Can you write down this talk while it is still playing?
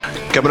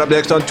Coming up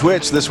next on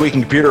Twitch, This Week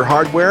in Computer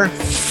Hardware,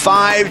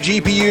 5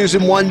 GPUs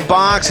in one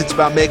box. It's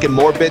about making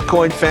more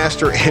Bitcoin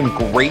faster and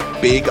great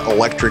big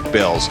electric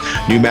bills.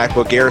 New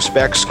MacBook Air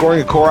specs,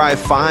 scoring a Core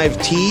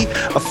i5-T,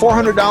 a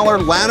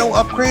 $400 Llano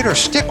upgrade, or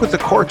stick with the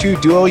Core 2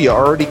 Duo you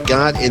already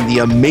got in the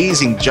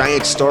amazing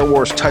giant Star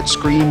Wars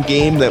touchscreen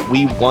game that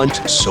we want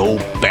so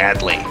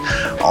badly.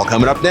 All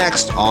coming up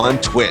next on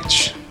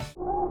Twitch.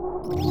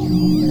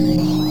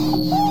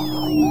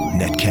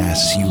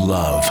 Netcasts you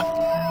love.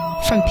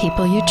 From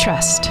people you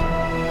trust.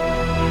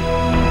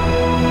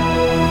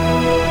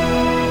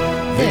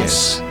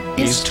 This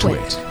is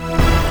Twit.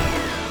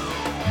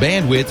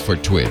 Bandwidth for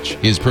Twitch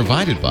is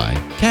provided by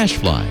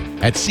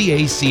CacheFly at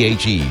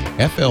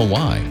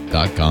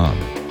CACHEFLY.com.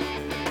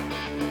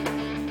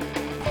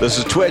 This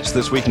is Twitch,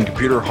 This Week in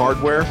Computer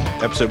Hardware,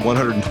 episode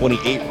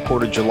 128,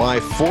 recorded July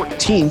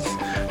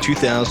 14th,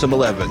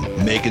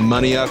 2011. Making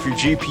money off your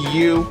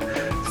GPU,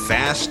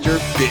 faster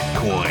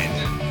Bitcoin.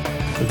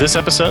 This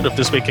episode of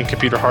This Week in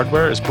Computer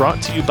Hardware is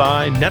brought to you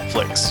by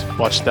Netflix.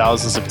 Watch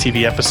thousands of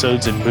TV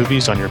episodes and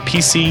movies on your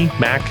PC,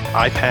 Mac,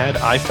 iPad,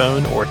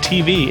 iPhone, or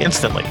TV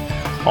instantly.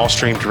 All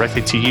streamed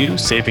directly to you,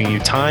 saving you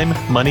time,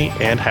 money,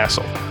 and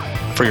hassle.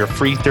 For your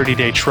free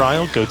 30-day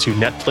trial, go to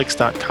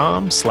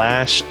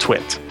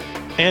netflix.com/twit.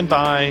 And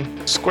by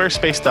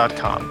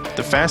Squarespace.com,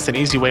 the fast and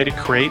easy way to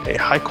create a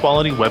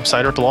high-quality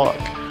website or blog.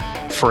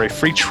 For a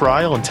free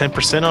trial and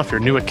 10% off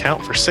your new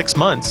account for 6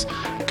 months,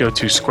 go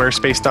to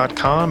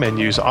squarespace.com and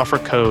use offer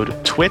code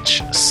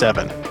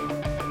TWITCH7.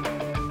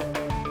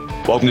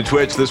 Welcome to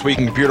Twitch, This Week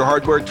in Computer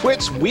Hardware,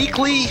 Twitch's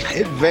weekly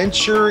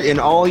adventure in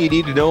all you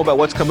need to know about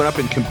what's coming up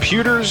in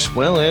computers,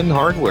 well, and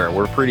hardware.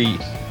 We're pretty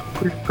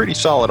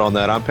solid on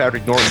that. I'm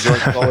Patrick Norton,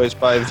 joined as always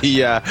by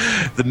the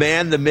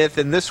man, the myth,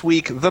 and this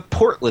week, the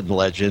Portland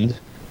legend,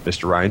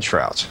 Mr. Ryan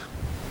Shrout.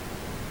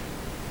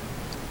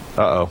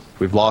 Uh-oh,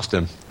 we've lost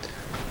him.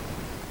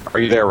 Are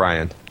you there,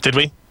 Ryan? Did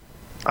we?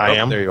 I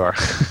am. There you are.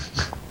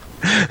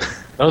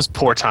 That was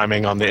poor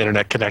timing on the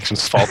internet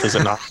connection's fault, is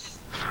it not?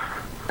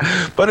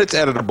 But it's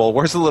editable.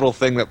 Where's the little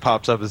thing that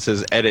pops up that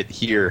says "edit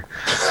here"?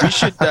 We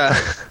should.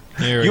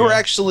 You were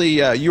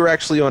actually on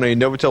a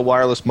Novatel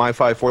wireless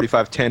MiFi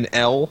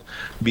 4510L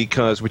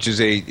which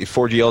is a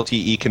 4G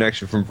LTE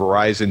connection from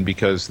Verizon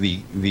because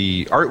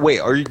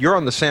you're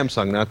on the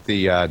Samsung, not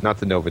the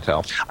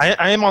Novatel.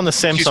 I am on the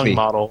Samsung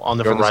model on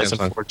the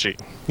Verizon 4G.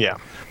 Yeah.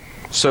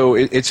 So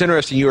it's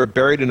interesting. You are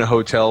buried in a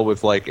hotel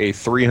with like a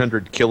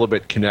 300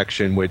 kilobit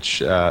connection, which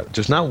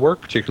does not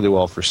work particularly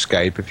well for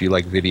Skype if you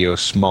like video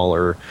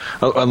smaller,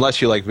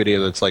 unless you like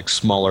video that's like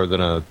smaller than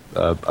a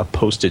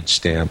postage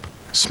stamp.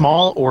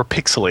 Small or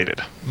pixelated.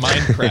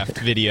 Minecraft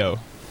video.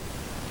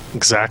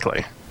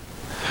 Exactly.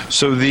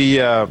 So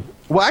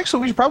well,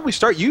 actually, we should probably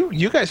start.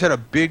 You guys had a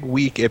big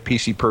week at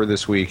PC Per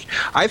this week.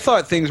 I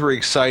thought things were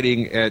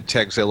exciting at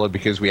Tekzilla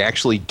because we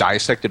actually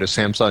dissected a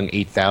Samsung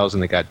 8000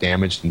 that got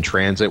damaged in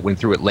transit, went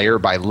through it layer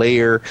by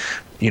layer,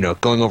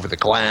 going over the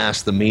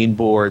glass, the main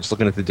boards,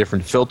 looking at the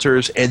different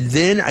filters. And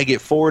then I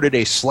get forwarded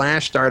a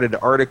 /started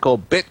article,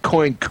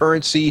 Bitcoin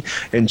currency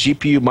and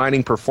GPU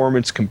mining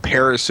performance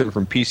comparison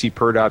from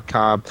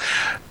PCPer.com.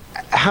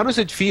 How does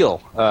it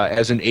feel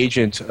as an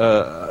agent,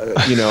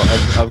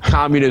 of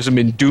communism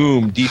and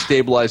doom,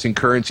 destabilizing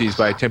currencies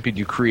by attempting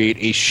to create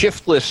a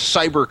shiftless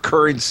cyber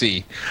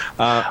currency?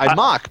 I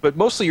mock, but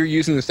mostly you're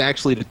using this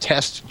actually to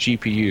test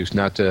GPUs,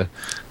 not to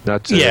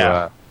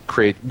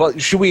create. Well,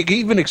 should we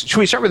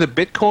start with the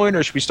Bitcoin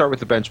or should we start with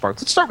the benchmarks?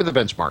 Let's start with the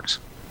benchmarks.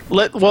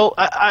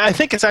 I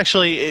think it's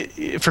actually,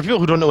 for people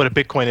who don't know what a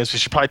Bitcoin is, we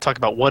should probably talk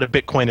about what a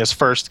Bitcoin is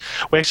first.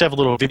 We actually have a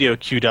little video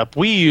queued up.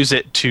 We use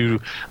it to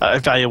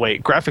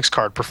evaluate graphics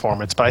card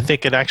performance, but I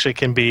think it actually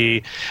can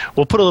be,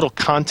 we'll put a little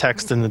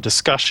context in the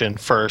discussion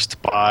first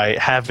by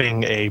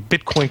having a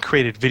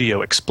Bitcoin-created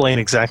video explain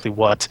exactly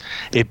what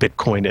a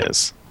Bitcoin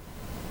is.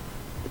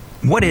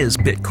 What is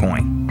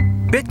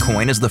Bitcoin?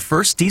 Bitcoin is the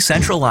first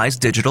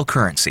decentralized digital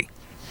currency.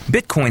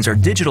 Bitcoins are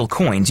digital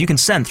coins you can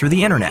send through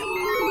the internet.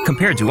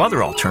 Compared to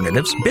other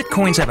alternatives,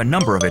 Bitcoins have a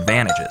number of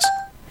advantages.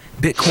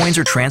 Bitcoins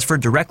are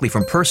transferred directly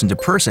from person to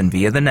person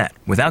via the net,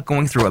 without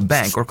going through a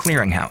bank or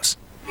clearinghouse.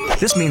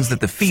 This means that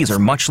the fees are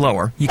much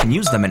lower, you can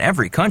use them in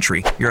every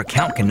country, your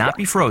account cannot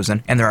be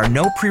frozen, and there are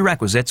no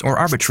prerequisites or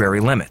arbitrary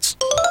limits.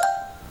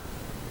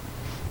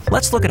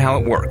 Let's look at how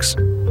it works.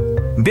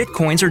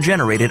 Bitcoins are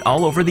generated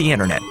all over the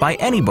internet by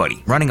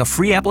anybody running a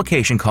free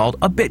application called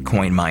a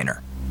Bitcoin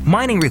miner.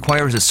 Mining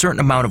requires a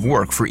certain amount of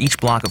work for each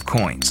block of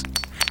coins.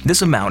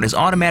 This amount is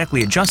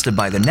automatically adjusted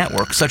by the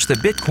network such that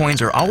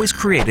Bitcoins are always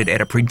created at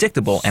a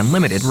predictable and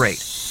limited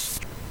rate.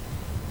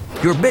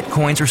 Your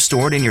Bitcoins are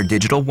stored in your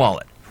digital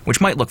wallet, which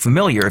might look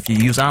familiar if you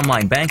use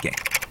online banking.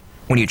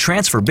 When you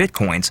transfer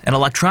Bitcoins, an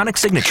electronic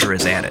signature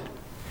is added.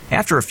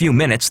 After a few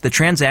minutes, the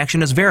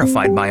transaction is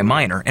verified by a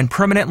miner and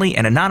permanently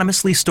and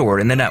anonymously stored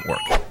in the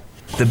network.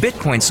 The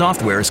Bitcoin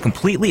software is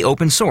completely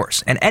open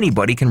source and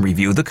anybody can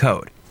review the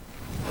code.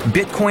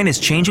 Bitcoin is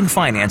changing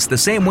finance the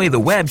same way the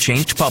web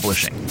changed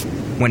publishing.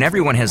 When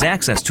everyone has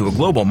access to a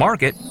global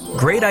market,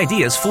 great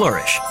ideas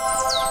flourish.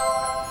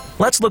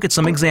 Let's look at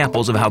some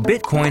examples of how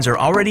Bitcoins are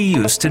already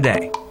used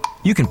today.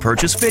 You can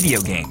purchase video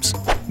games,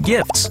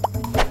 gifts,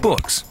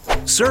 books,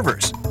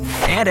 servers,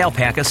 and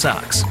alpaca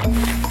socks.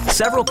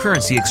 Several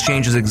currency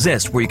exchanges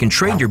exist where you can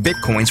trade your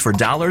Bitcoins for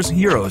dollars,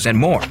 euros, and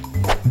more.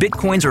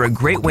 Bitcoins are a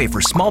great way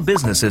for small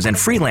businesses and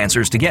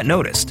freelancers to get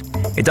noticed.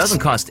 It doesn't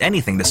cost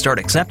anything to start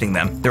accepting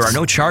them, there are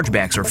no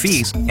chargebacks or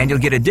fees, and you'll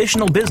get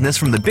additional business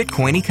from the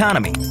Bitcoin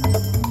economy.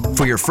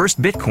 For your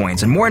first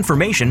Bitcoins and more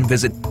information,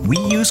 visit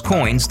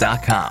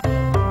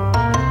weusecoins.com.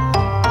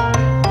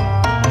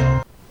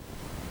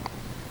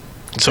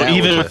 So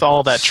even with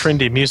all that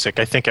trendy music,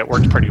 I think it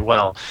worked pretty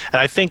well. And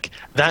I think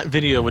that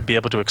video would be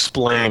able to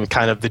explain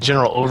kind of the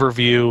general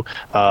overview,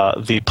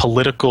 the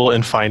political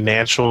and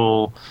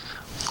financial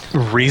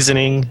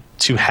reasoning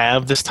to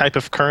have this type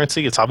of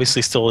currency. It's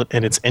obviously still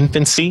in its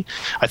infancy.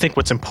 I think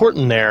what's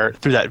important there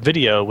through that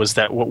video was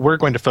that what we're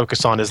going to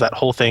focus on is that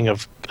whole thing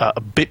of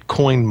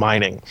Bitcoin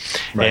mining.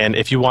 Right. And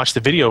if you watch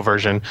the video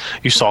version,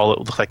 you saw it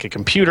looked like a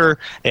computer,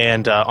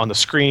 and on the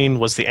screen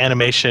was the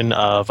animation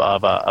of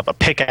a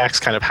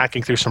pickaxe kind of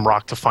hacking through some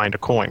rock to find a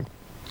coin.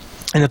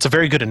 And it's a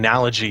very good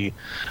analogy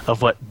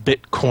of what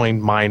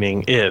Bitcoin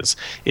mining is.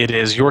 It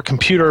is your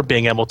computer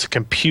being able to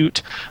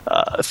compute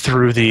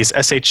through these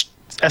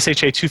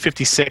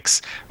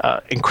SHA-256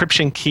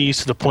 encryption keys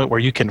to the point where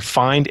you can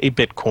find a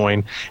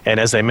Bitcoin. And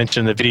as I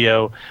mentioned in the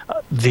video,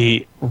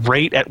 the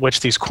rate at which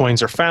these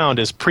coins are found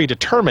is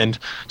predetermined.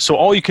 So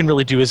all you can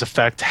really do is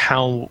affect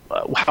how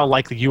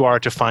likely you are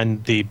to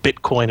find the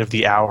Bitcoin of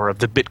the hour, of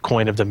the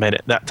Bitcoin of the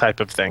minute, that type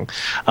of thing.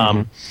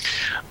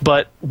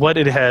 But what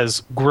it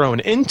has grown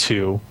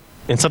into,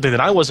 and something that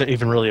I wasn't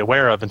even really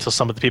aware of until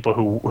some of the people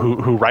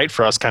who write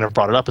for us kind of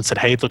brought it up and said,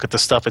 hey, look at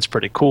this stuff, it's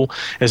pretty cool,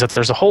 is that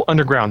there's a whole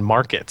underground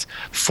market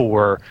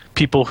for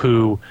people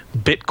who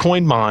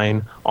Bitcoin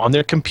mine on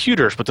their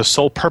computers with the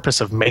sole purpose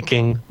of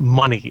making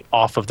money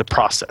off of the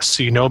process.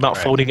 So you know about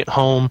folding at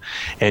home,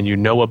 and you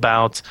know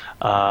about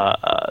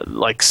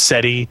like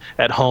SETI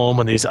at home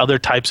and these other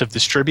types of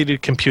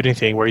distributed computing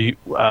thing where you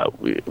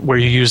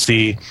use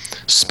the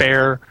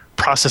spare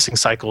processing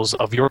cycles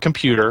of your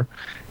computer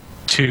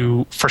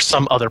for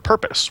some other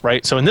purpose,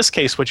 right? So in this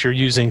case, what you're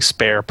using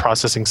spare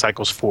processing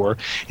cycles for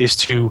is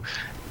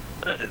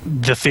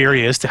the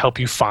theory is to help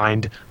you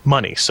find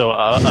money. So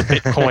a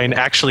Bitcoin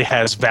actually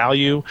has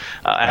value.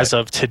 As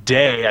of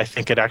today, I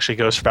think it actually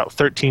goes for about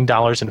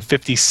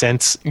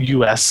 $13.50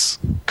 US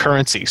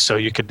currency. So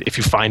you could, if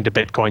you find a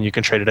Bitcoin, you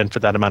can trade it in for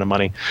that amount of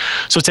money.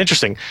 So it's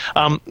interesting.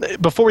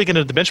 Before we get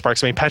into the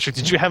benchmarks, I mean, Patrick,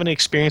 did you have any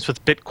experience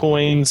with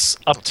Bitcoins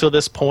up to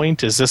this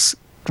point? Is this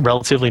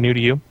relatively new to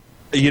you?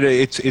 You know,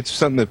 it's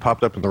something that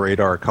popped up on the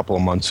radar a couple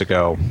of months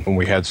ago when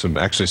we had some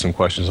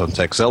questions on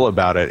Tekzilla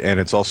about it,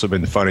 and it's also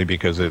been funny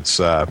because it's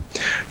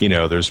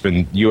there's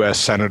been U.S.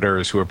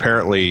 senators who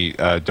apparently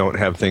don't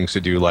have things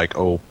to do like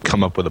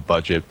come up with a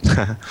budget.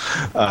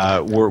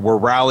 We're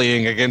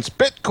rallying against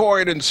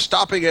Bitcoin and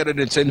stopping it in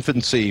its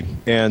infancy,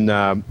 and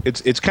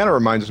it's kind of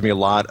reminds me a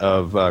lot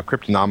of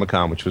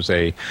Cryptonomicon, which was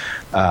a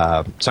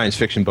science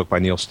fiction book by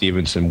Neil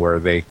Stephenson, where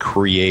they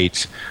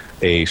create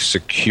a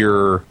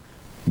secure,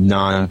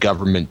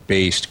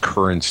 non-government-based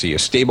currency, a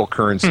stable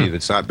currency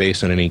that's not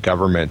based on any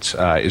government,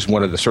 is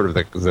one of the sort of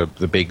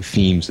the big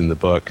themes in the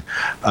book.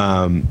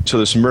 So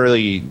there's some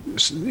really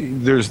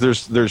there's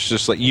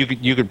just like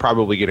you could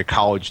probably get a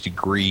college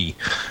degree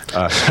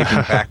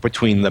skipping back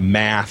between the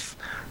math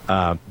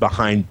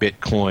behind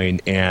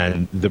Bitcoin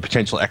and the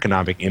potential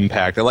economic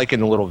impact. I like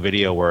in a little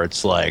video where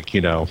it's like,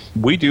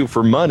 we do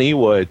for money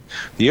what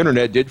the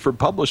internet did for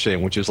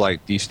publishing, which is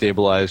like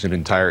destabilize an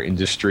entire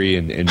industry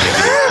and maybe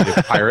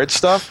pirate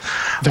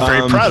stuff. They're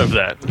very proud of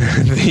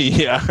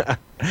that.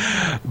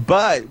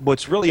 But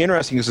what's really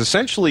interesting is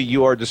essentially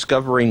you are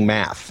discovering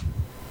math.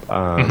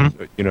 Certain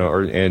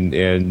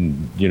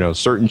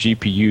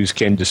GPUs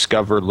can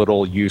discover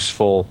little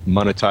useful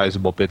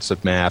monetizable bits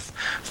of math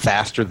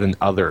faster than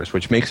others,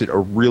 which makes it a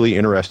really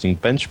interesting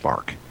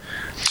benchmark.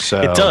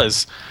 So it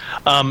does.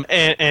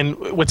 And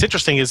what's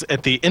interesting is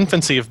at the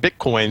infancy of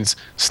Bitcoins,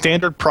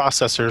 standard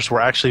processors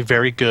were actually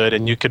very good,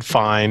 and you could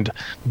find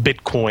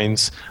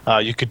Bitcoins.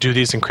 You could do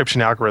these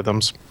encryption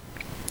algorithms.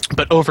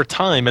 But over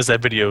time, as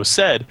that video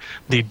said,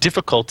 the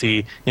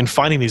difficulty in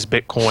finding these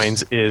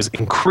Bitcoins is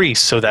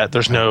increased so that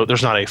there's not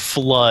a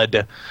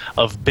flood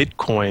of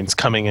Bitcoins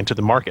coming into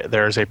the market.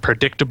 There's a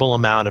predictable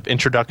amount of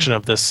introduction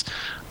of this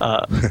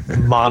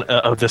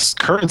of this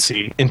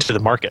currency into the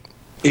market.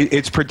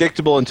 It's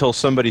predictable until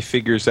somebody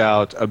figures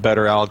out a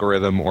better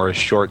algorithm or a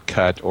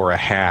shortcut or a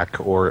hack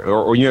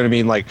or you know what I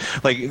mean? Like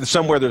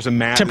somewhere there's a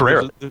math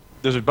temporarily.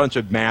 There's a bunch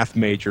of math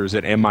majors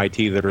at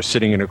MIT that are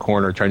sitting in a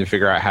corner trying to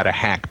figure out how to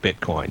hack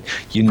Bitcoin.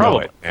 You know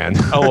Probably. It, man.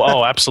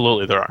 oh,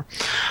 absolutely, there are.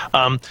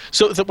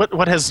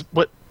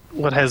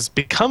 What has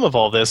become of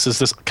all this is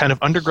this kind of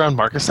underground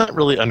market. It's not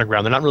really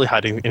underground. They're not really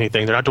hiding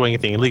anything. They're not doing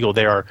anything illegal.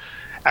 They are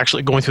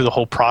actually going through the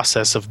whole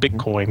process of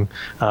Bitcoin.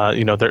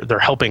 They're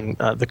helping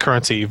the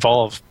currency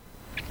evolve.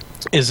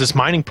 Is this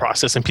mining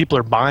process, and people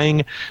are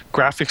buying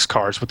graphics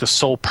cards with the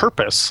sole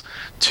purpose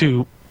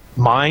to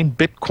mine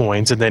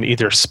Bitcoins and then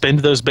either spend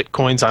those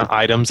Bitcoins on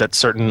items at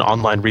certain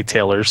online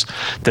retailers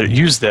that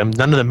use them,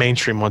 none of the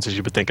mainstream ones as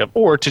you would think of,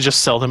 or to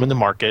just sell them in the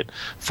market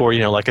for,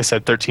 like I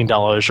said, $13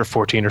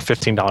 or $14 or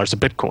 $15 a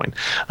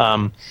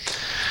Bitcoin.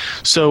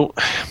 So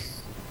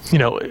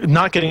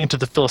not getting into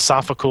the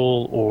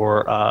philosophical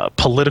or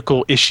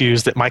political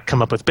issues that might come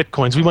up with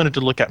Bitcoins, we wanted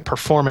to look at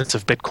performance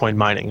of Bitcoin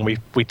mining. And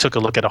we took a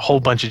look at a whole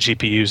bunch of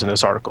GPUs in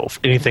this article,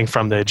 anything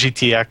from the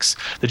GeForce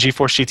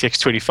GTX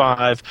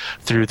 285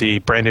 through the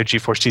brand new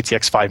GeForce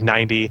GTX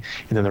 590,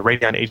 and then the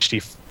Radeon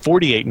HD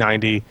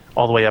 4890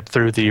 all the way up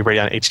through the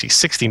Radeon HD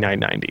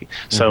 6990.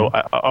 So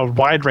a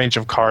wide range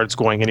of cards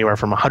going anywhere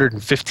from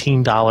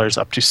 $115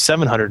 up to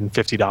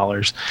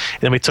 $750.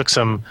 And then we took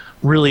some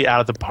really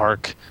out of the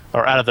park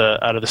or out of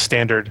the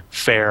standard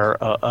fare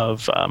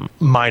of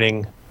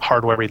mining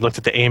hardware. We looked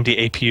at the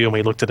AMD APU and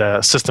we looked at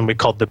a system we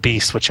called the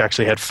Beast, which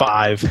actually had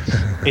 5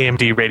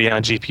 AMD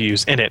Radeon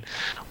GPUs in it,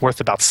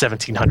 worth about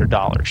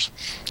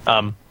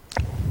 $1,700.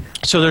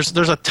 So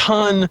there's a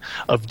ton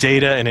of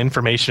data and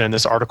information in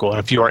this article, and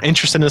if you are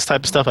interested in this type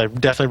of stuff, I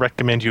definitely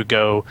recommend you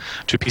go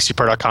to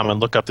PCPer.com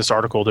and look up this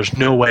article. There's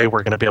no way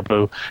we're going to be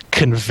able to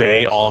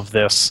convey all of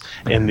this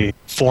in the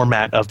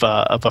format of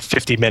a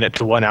 50-minute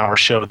to 1 hour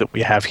show that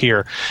we have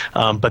here,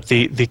 but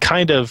the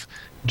kind of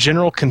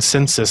general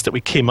consensus that we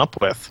came up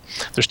with,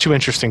 there's 2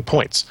 interesting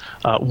points.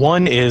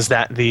 One is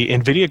that the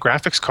NVIDIA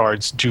graphics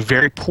cards do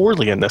very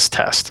poorly in this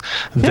test.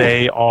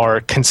 They are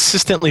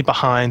consistently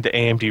behind the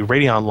AMD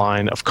Radeon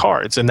line of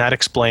cards, and that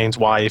explains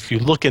why if you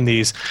look in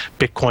these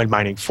Bitcoin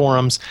mining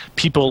forums,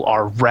 people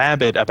are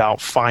rabid about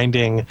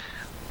finding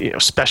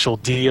special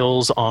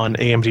deals on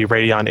AMD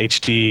Radeon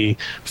HD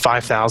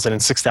 5000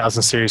 and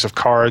 6000 series of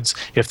cards.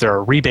 If there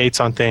are rebates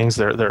on things,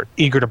 they're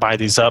eager to buy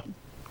these up.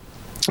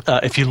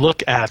 If you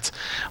look at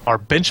our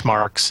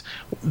benchmarks,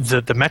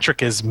 the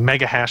metric is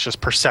mega hashes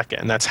per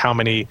second. That's how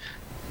many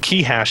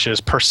key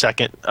hashes per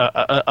second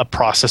a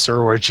processor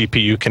or a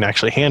GPU can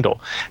actually handle.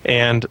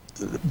 And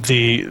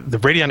the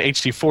Radeon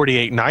HD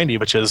 4890,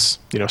 which is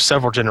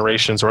several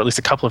generations or at least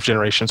a couple of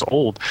generations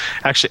old,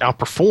 actually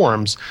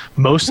outperforms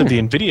most of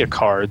the NVIDIA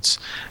cards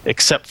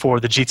except for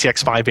the GTX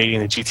 580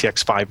 and the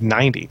GTX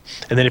 590.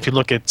 And then if you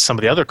look at some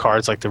of the other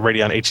cards like the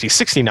Radeon HD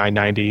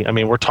 6990, I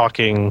mean, we're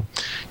talking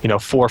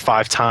 4 or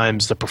 5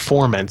 times the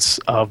performance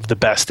of the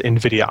best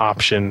NVIDIA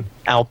option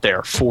out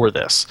there for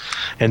this.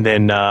 And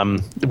then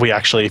we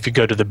actually, if you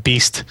go to the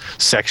Beast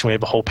section, we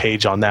have a whole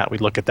page on that. We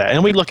look at that.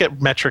 And we look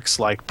at metrics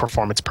like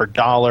performance per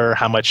dollar,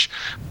 how much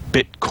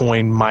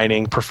Bitcoin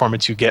mining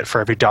performance you get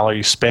for every dollar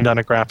you spend on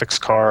a graphics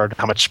card,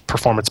 how much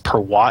performance per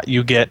watt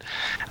you get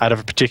out of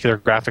a particular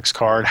graphics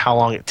card, how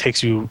long it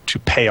takes you to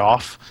pay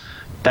off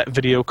that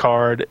video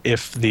card,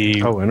 if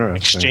the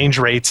exchange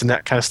rates and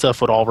that kind of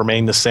stuff would all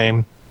remain the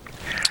same.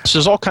 So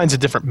there's all kinds of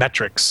different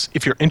metrics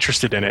if you're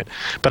interested in it,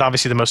 but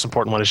obviously the most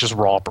important one is just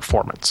raw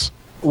performance.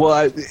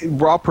 Well,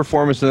 raw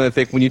performance, and I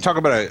think when you talk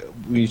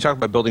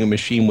about building a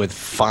machine with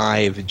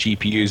 5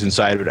 GPUs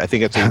inside of it, I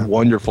think that's a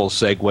wonderful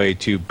segue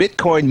to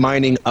Bitcoin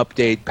mining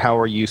update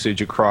power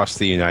usage across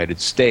the United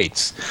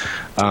States.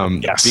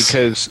 Yes.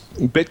 Because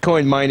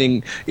Bitcoin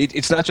mining,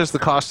 it's not just the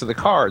cost of the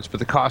cards, but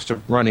the cost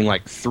of running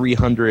like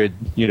 300,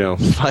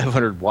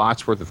 500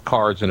 watts worth of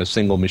cards in a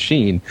single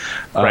machine.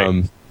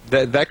 Right.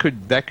 That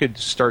could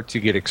start to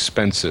get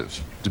expensive,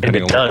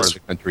 depending on what part of the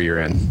country you're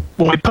in.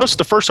 When we posted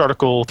the first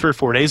article 3 or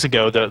 4 days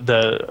ago,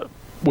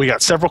 we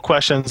got several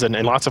questions and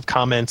lots of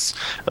comments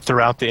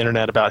throughout the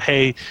internet about,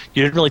 hey,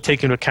 you didn't really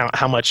take into account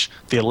how much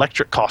the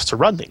electric costs to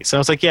run these. And I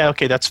was like, yeah,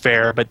 okay, that's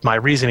fair. But my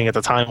reasoning at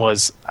the time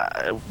was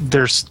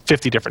there's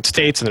 50 different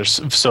states and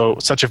there's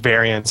such a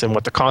variance in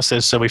what the cost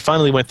is. So we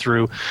finally went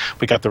through,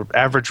 we got the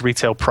average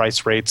retail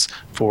price rates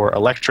for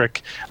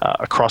electric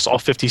across all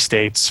 50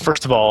 states.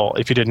 First of all,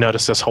 if you didn't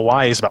notice this,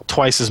 Hawaii is about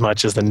twice as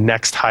much as the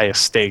next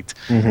highest state.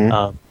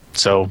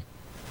 So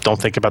don't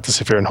think about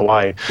this if you're in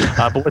Hawaii.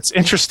 But what's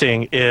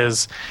interesting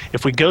is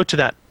if we go to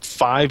that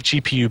 5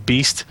 GPU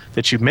Beast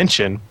that you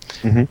mentioned,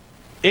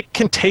 it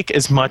can take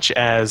as much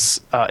as,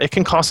 it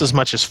can cost as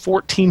much as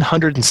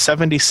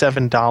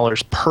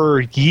 $1,477 per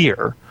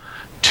year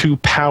to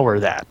power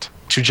that,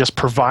 to just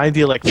provide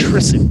the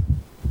electricity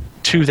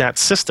to that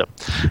system.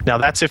 Now,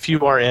 that's if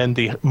you are in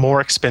the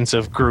more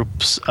expensive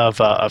groups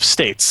of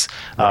states.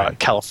 Right.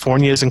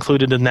 California is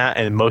included in that,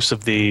 and most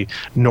of the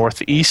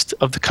northeast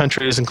of the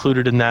country is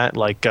included in that,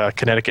 like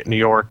Connecticut, New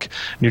York,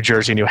 New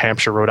Jersey, New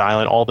Hampshire, Rhode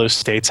Island. All those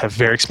states have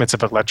very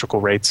expensive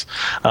electrical rates.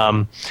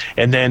 And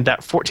then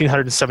that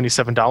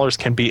 $1,477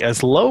 can be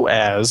as low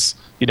as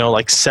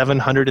like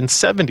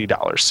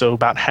 $770, so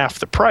about half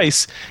the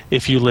price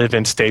if you live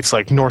in states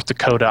like North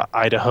Dakota,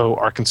 Idaho,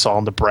 Arkansas,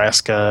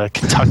 Nebraska,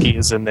 Kentucky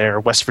is in there,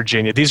 West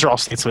Virginia. These are all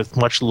states with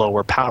much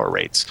lower power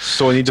rates.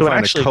 So I need to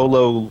find a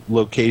colo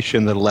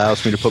location that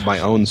allows me to put my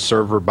own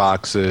server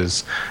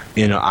boxes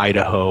in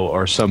Idaho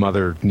or some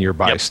other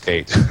nearby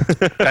state.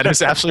 That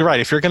is absolutely right.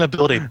 If you're going to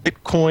build a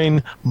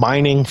Bitcoin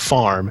mining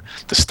farm,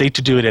 the state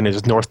to do it in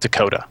is North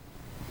Dakota.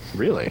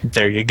 Really?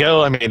 There you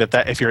go. I mean,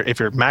 if you're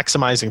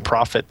maximizing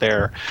profit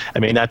there, I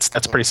mean that's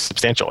pretty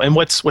substantial. And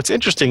what's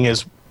interesting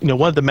is,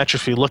 one of the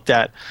metrics we looked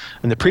at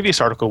in the previous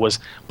article was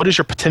what is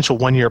your potential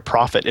 1-year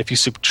profit if you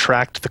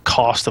subtract the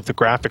cost of the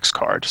graphics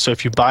card. So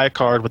if you buy a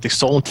card with the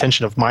sole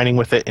intention of mining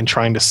with it and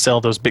trying to sell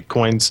those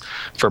bitcoins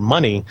for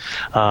money,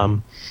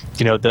 the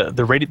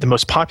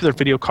most popular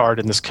video card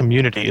in this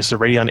community is the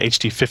Radeon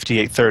HD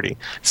 5830. It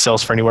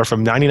sells for anywhere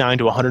from $99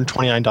 to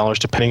 $129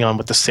 depending on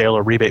what the sale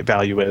or rebate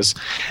value is.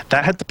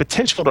 That had the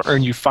potential to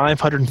earn you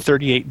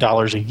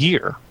 $538 a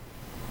year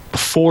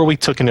before we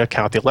took into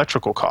account the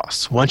electrical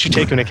costs. Once you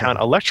take into account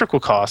electrical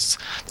costs,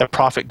 that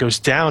profit goes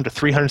down to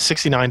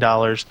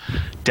 $369,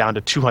 down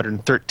to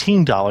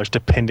 $213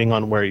 depending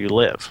on where you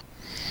live.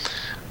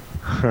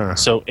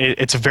 So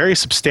it's very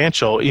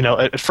substantial.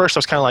 At first I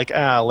was kind of like,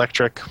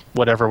 electric,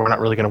 whatever. We're not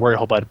really going to worry a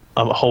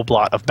whole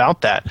lot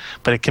about that.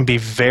 But it can be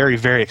very,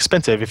 very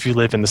expensive if you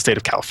live in the state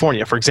of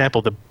California. For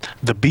example,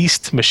 the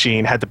Beast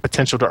machine had the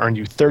potential to earn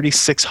you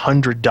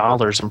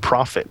 $3,600 in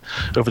profit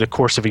over the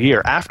course of a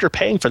year after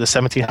paying for the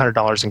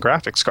 $1,700 in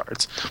graphics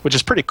cards, which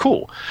is pretty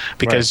cool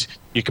because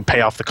you can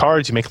pay off the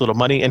cards, you make a little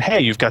money, and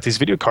hey, you've got these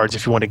video cards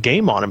if you want to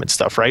game on them and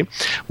stuff, right?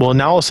 Well,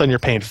 now all of a sudden you're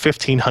paying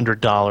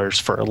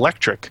 $1,500 for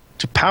electric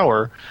to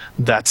power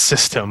that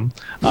system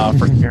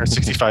for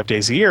 365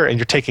 days a year, and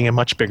you're taking a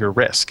much bigger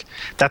risk.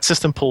 That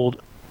system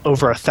pulled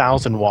over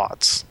 1,000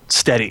 watts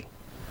steady,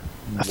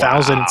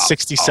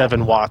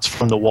 1,067 watts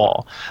from the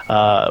wall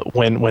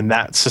when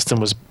that system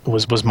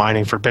was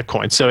mining for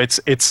Bitcoin. So it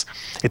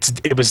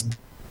was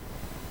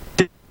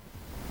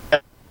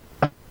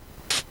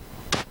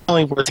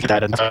worth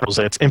that, and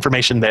it's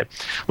information that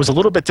was a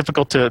little bit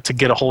difficult to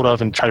get a hold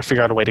of and try to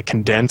figure out a way to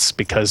condense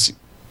because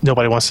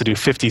nobody wants to do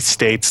 50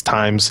 states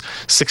times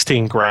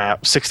 16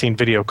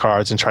 video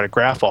cards and try to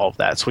graph all of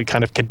that. So we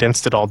kind of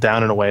condensed it all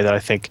down in a way that I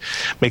think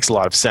makes a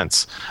lot of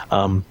sense.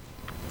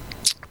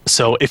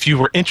 So if you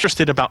were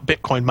interested about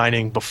Bitcoin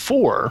mining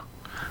before,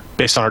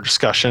 based on our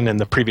discussion in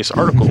the previous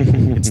article,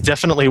 it's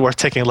definitely worth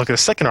taking a look at the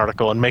second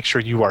article and make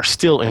sure you are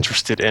still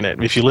interested in it.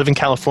 If you live in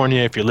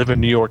California, if you live in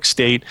New York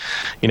State,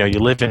 you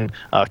live in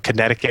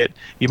Connecticut,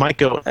 you might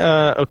go,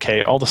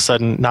 okay, all of a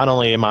sudden, not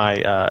only am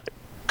I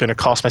going to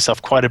cost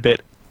myself quite a bit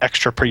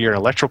extra per year in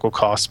electrical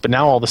costs, but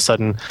now all of a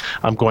sudden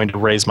I'm going to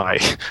raise my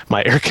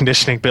air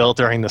conditioning bill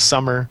during the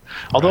summer,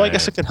 although I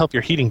guess it can help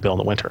your heating bill in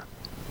the winter.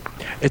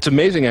 It's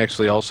amazing,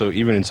 actually, also,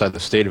 even inside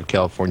the state of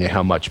California,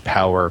 how much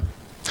power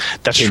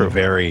That's true.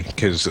 Vary,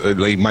 because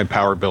my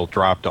power bill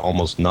dropped to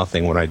almost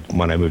nothing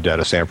when I moved out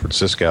of San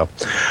Francisco.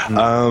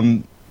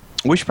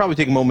 We should probably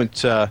take a moment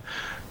to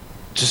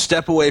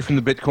step away from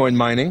the Bitcoin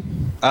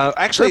mining.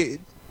 Actually,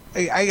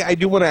 sure. I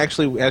do want to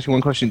actually ask you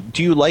one question.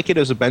 Do you like it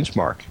as a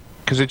benchmark?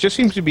 Because it just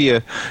seems to be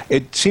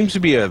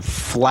a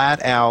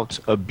flat out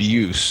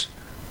abuse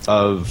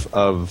of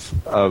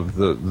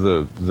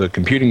the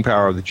computing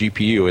power of the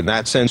GPU. In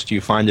that sense, do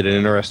you find it an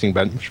interesting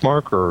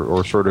benchmark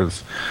or sort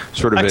of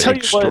an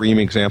extreme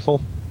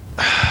example?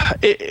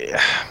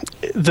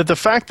 The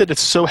fact that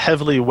it's so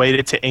heavily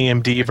weighted to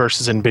AMD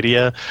versus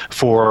NVIDIA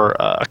for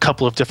a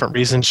couple of different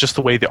reasons, just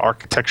the way the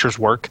architectures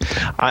work,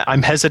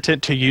 I'm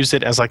hesitant to use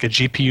it as like a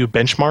GPU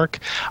benchmark.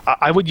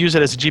 I would use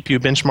it as a GPU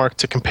benchmark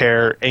to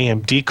compare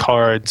AMD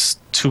cards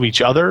to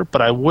each other,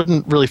 but I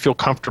wouldn't really feel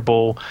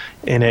comfortable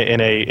in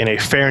a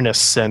fairness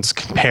sense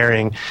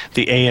comparing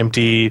the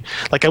AMD.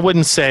 Like I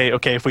wouldn't say,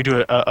 okay, if we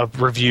do a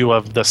review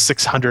of the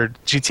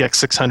GTX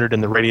 600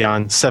 and the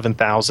Radeon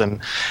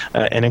 7000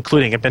 and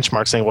including a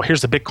benchmark saying, well,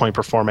 here's the Bitcoin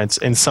performance,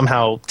 and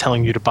somehow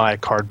telling you to buy a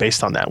card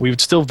based on that. We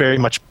would still very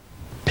much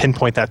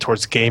pinpoint that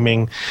towards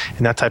gaming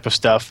and that type of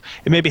stuff,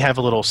 and maybe have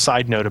a little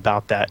side note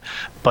about that.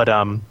 But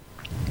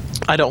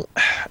I don't.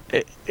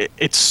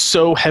 It's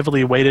so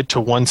heavily weighted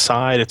to one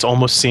side. It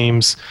almost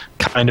seems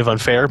kind of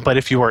unfair. But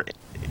if you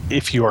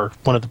are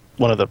one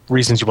of the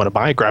reasons you want to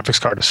buy a graphics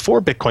card is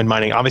for Bitcoin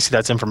mining, obviously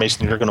that's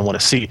information you're going to want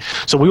to see.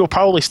 So we will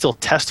probably still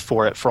test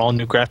for it for all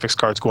new graphics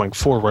cards going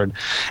forward.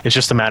 It's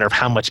just a matter of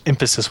how much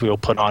emphasis we will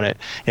put on it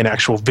in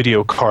actual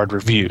video card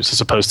reviews as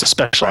opposed to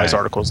specialized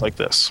articles like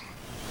this.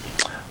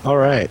 All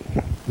right.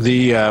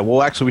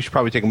 Well, actually, we should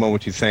probably take a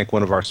moment to thank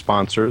one of our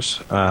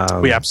sponsors.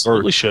 We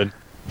absolutely should.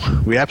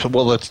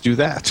 Well, let's do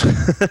that.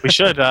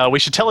 We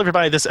should tell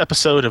everybody this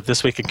episode of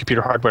This Week in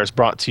Computer Hardware is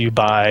brought to you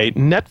by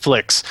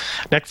Netflix.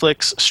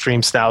 Netflix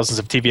streams thousands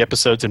of TV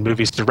episodes and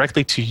movies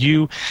directly to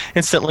you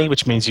instantly,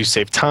 which means you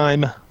save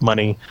time,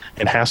 money,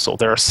 and hassle.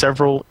 There are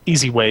several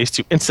easy ways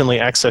to instantly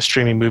access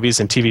streaming movies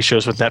and TV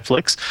shows with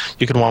Netflix.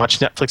 You can watch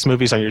Netflix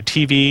movies on your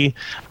TV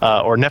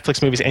or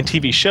Netflix movies and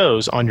TV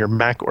shows on your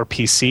Mac or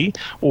PC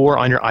or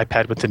on your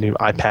iPad with the new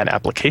iPad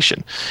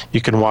application.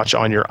 You can watch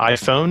on your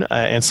iPhone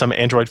and some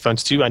Android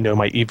phones too. I know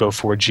my Evo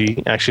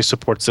 4G actually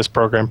supports this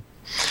program.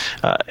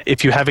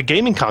 If you have a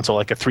gaming console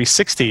like a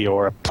 360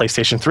 or a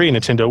PlayStation 3,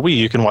 Nintendo Wii,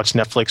 you can watch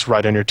Netflix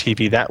right on your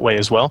TV that way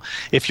as well.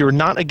 If you're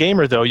not a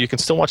gamer, though, you can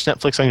still watch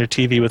Netflix on your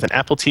TV with an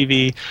Apple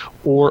TV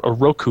or a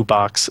Roku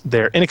box.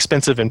 They're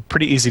inexpensive and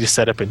pretty easy to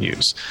set up and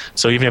use.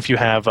 So even if you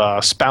have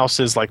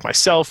spouses like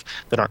myself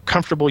that aren't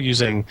comfortable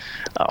using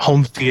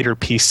home theater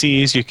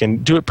PCs, you can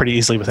do it pretty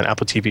easily with an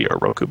Apple TV or a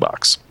Roku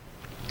box.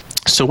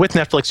 So with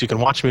Netflix, you can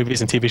watch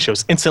movies and TV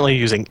shows instantly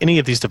using any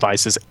of these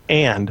devices,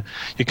 and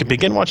you can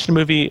begin watching a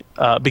movie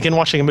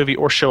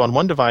or show on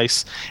one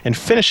device and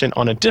finish it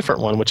on a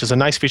different one, which is a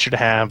nice feature to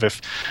have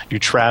if you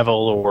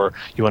travel or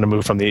you want to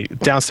move from the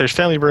downstairs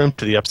family room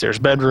to the upstairs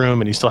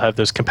bedroom, and you still have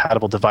those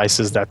compatible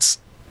devices. That's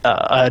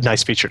a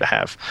nice feature to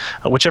have.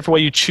 Whichever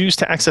way you choose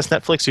to access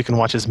Netflix, you can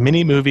watch as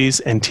many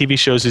movies and TV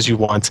shows as you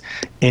want,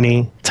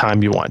 any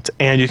time you want.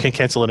 And you can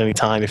cancel at any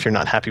time if you're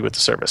not happy with the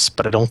service.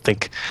 But I don't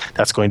think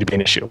that's going to be an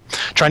issue.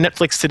 Try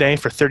Netflix today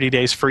for 30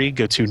 days free.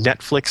 Go to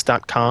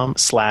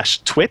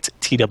netflix.com/twit,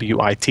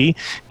 TWIT.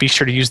 Be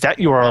sure to use that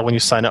URL when you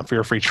sign up for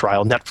your free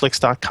trial,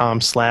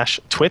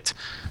 netflix.com/twit.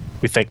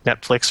 We thank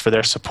Netflix for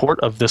their support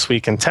of This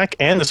Week in Tech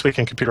and This Week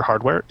in Computer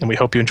Hardware, and we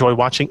hope you enjoy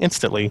watching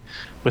instantly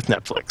with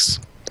Netflix.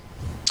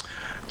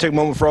 Take a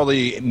moment for all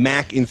the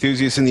Mac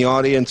enthusiasts in the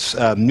audience.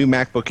 New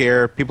MacBook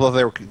Air. People out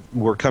there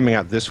were coming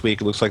out this week.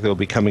 It looks like they'll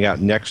be coming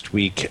out next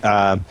week.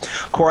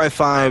 Core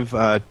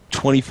i5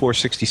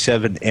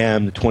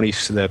 2467M, the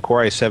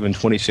Core i7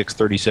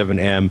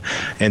 2637M,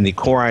 and the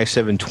Core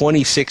i7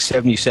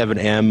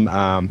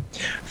 2677M.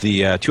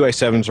 The two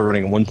i7s are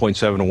running at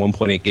 1.7 and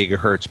 1.8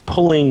 gigahertz,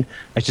 pulling,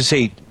 I should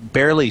say,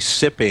 barely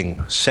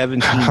sipping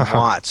 17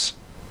 watts.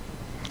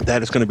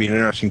 That is going to be an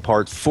interesting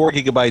part. 4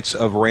 gigabytes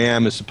of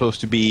RAM is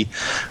supposed to be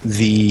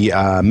the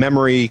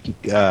memory.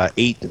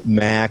 8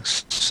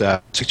 max.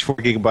 64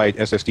 gigabyte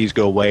SSDs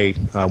go away.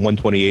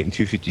 128 and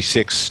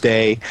 256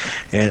 stay.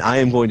 And I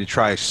am going to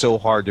try so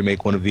hard to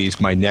make one of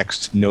these my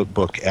next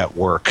notebook at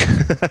work.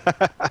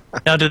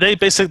 Now, did they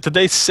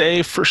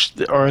say,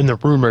 or in the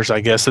rumors,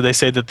 I guess, did they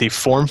say that the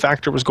form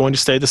factor was going to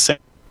stay the same?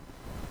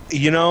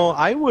 You know,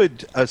 I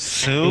would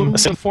assume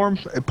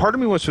part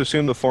of me wants to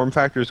assume the form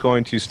factor is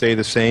going to stay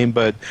the same,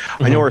 but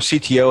I know our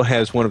CTO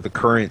has one of the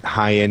current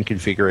high-end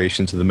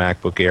configurations of the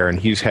MacBook Air, and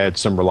he's had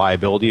some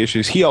reliability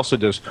issues. He also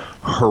does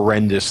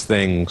horrendous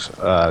things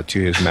to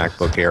his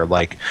MacBook Air,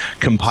 like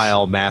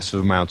compile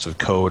massive amounts of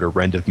code or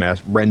render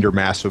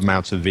massive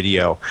amounts of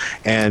video.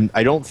 And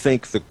I don't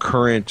think the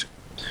current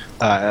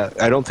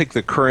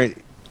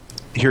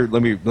here,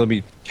 let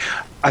me.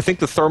 I think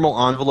the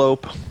thermal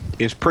envelope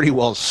is pretty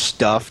well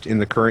stuffed in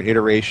the current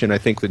iteration. I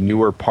think the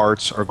newer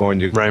parts are going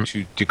to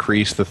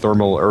decrease the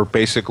thermal, or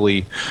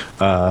basically be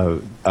a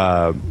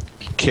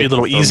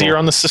little easier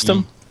on the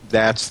system.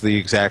 That's the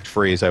exact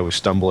phrase I was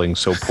stumbling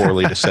so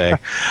poorly to say.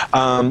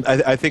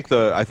 I think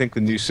the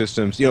new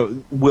systems,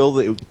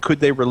 could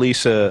they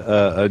release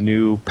a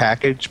new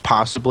package?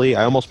 Possibly.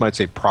 I almost might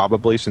say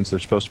probably, since they're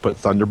supposed to put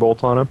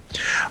Thunderbolt on them.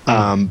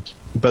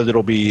 But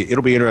it'll be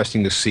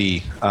interesting to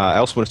see. I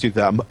also want to see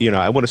that.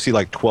 I want to see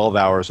like 12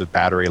 hours of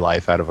battery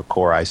life out of a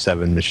Core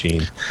i7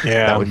 machine.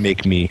 Yeah, that would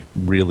make me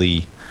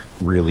really,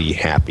 really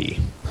happy.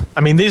 I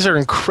mean, these are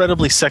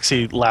incredibly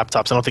sexy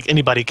laptops. I don't think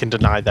anybody can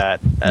deny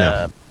that.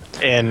 No.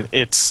 And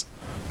it's.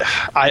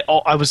 I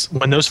was,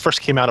 when those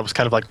first came out, I was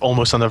kind of like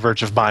almost on the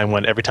verge of buying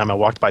one every time I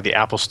walked by the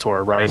Apple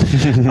store, right?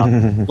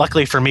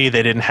 Luckily for me,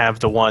 they didn't have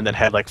the one that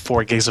had like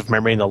 4 gigs of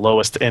memory and the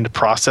lowest end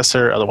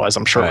processor. Otherwise,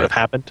 I'm sure it would have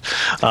happened.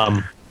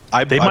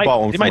 I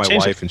bought one for my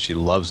wife, and she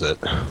loves it.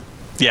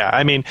 Yeah,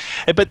 I mean,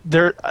 but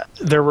there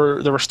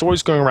were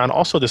stories going around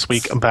also this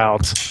week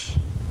about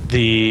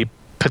the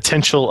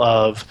potential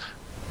of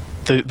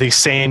the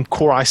same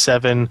Core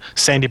i7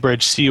 Sandy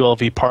Bridge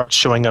CULV parts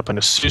showing up in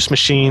ASUS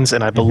machines,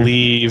 and I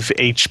believe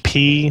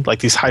HP, like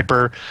these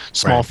hyper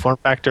small form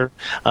factor,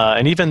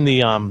 and even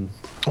the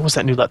what was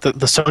that new the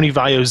Sony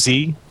Vaio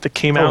Z that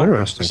came out.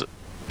 Interesting.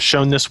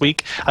 Shown this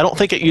week. I don't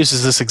think it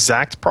uses this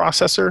exact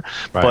processor,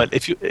 but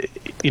if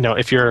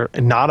you're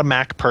not a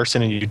Mac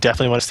person and you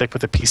definitely want to stick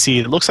with a PC,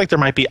 it looks like there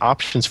might be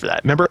options for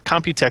that. Remember at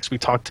Computex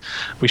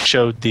we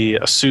showed the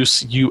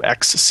Asus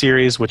UX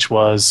series, which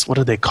was, what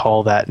did they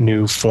call that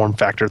new form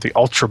factor? The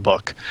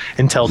Ultrabook.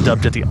 Intel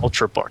dubbed it the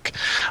Ultrabook.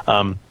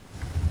 And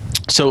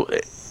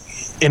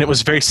it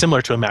was very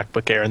similar to a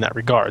MacBook Air in that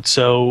regard.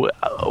 So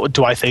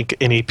do I think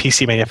any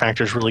PC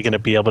manufacturer is really going to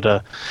be able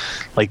to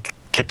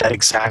get that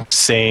exact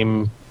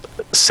same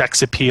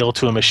sex appeal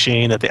to a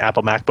machine that the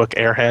Apple MacBook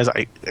Air has?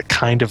 I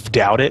kind of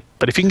doubt it.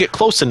 But if you can get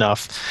close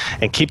enough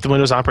and keep the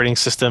Windows operating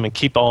system and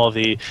keep all of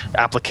the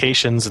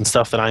applications and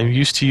stuff that I'm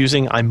used to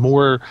using, I'm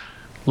more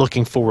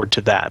looking forward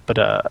to that. But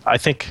I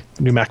think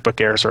new MacBook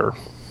Airs are...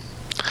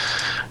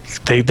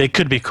 They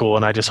could be cool,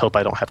 and I just hope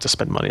I don't have to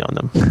spend money on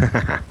them.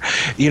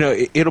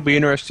 It'll be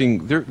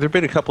interesting. There have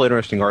been a couple of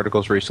interesting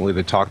articles recently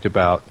that talked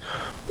about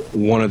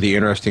one of the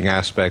interesting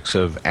aspects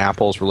of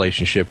Apple's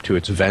relationship to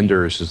its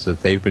vendors is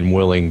that they've been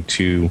willing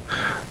to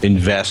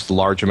invest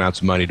large amounts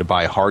of money to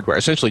buy hardware,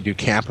 essentially do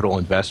capital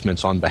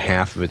investments on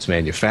behalf of its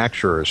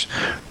manufacturers.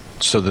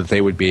 so that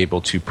they would be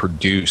able to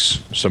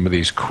produce some of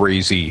these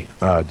crazy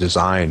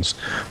designs,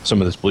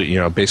 some of this,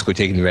 basically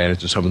taking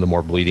advantage of some of the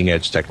more bleeding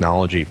edge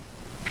technology.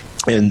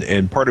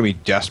 And part of me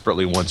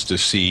desperately wants to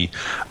see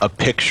a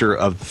picture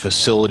of the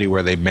facility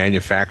where they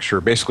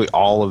manufacture basically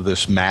all of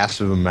this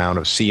massive amount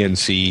of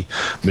CNC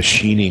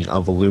machining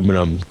of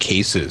aluminum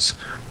cases.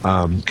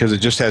 Because it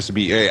just has to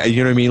be, you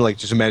know what I mean? Like,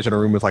 just imagine a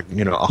room with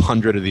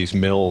 100 of these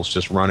mills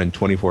just running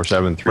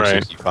 24/7,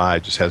 365.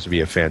 Right. Just has to be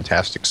a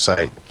fantastic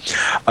site.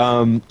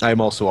 I'm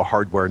also a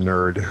hardware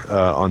nerd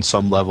on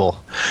some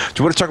level.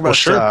 Do you want to talk about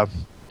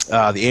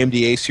the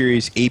AMD A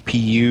series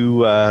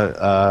APU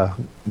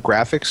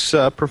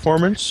graphics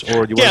performance,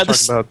 or do you want to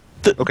talk about?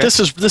 Okay.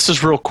 This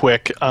is real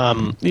quick.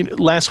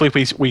 Last week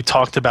we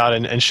talked about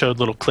and showed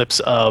little clips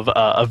of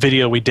a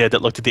video we did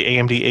that looked at the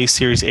AMD A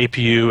series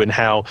APU and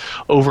how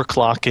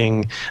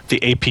overclocking the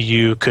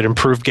APU could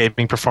improve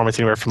gaming performance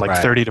anywhere from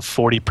 30 to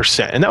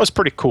 40%, and that was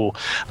pretty cool.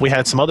 We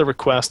had some other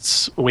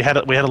requests. We had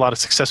a lot of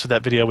success with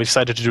that video. We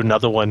decided to do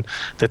another one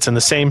that's in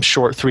the same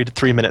short 3 to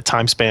 3 minute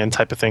time span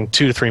type of thing,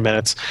 2 to 3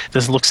 minutes.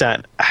 This looks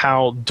at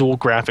how dual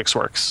graphics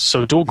works.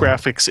 So dual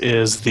graphics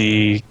is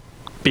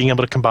being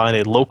able to combine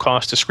a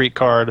low-cost discrete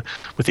card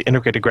with the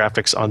integrated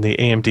graphics on the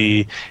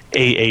AMD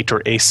A8 or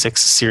A6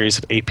 series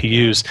of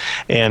APUs.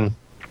 And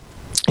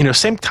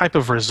same type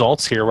of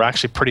results here were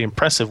actually pretty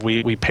impressive.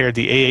 We paired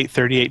the A8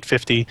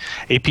 3850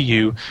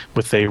 APU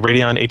with a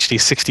Radeon HD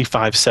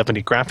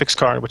 6570 graphics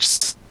card, which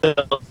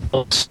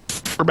sells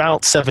for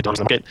about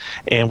 $7,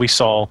 and we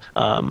saw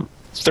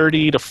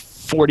 30 to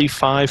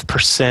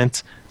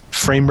 45%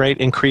 frame rate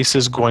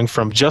increases going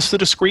from just the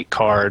discrete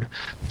card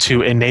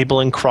to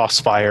enabling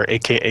crossfire,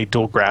 aka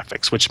dual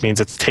graphics, which means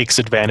it takes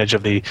advantage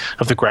of the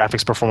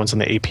graphics performance in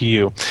the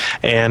APU.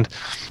 And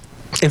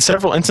in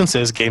several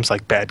instances, games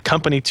like Bad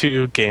Company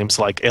 2, games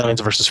like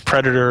Aliens vs.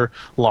 Predator,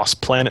 Lost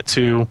Planet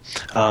 2,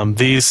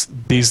 these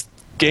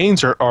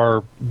gains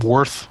are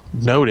worth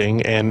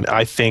noting, and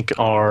I think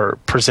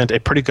present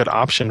a pretty good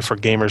option for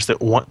gamers that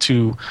want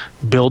to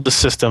build the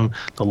system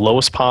the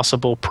lowest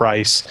possible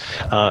price,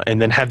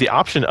 and then have the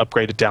option to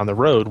upgrade it down the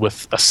road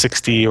with a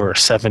 $60 or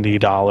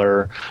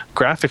 $70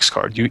 graphics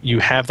card. You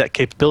have that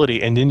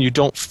capability, and then you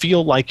don't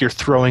feel like you're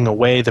throwing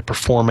away the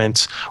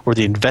performance or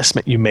the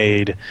investment you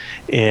made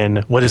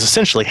in what is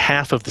essentially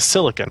half of the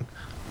silicon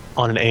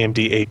on an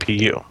AMD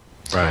APU.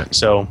 Right.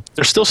 So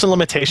there's still some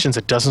limitations.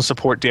 It doesn't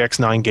support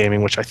DX9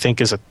 gaming, which I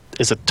think is a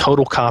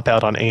total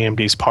cop-out on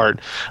AMD's part.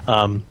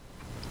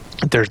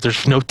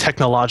 There's no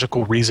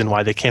technological reason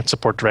why they can't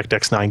support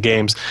DirectX 9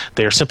 games.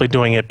 They are simply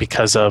doing it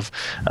because of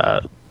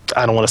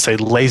I don't want to say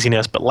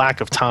laziness, but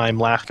lack of time,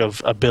 lack of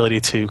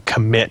ability to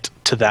commit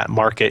to that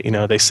market.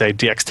 They say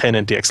DX10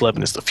 and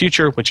DX11 is the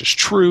future, which is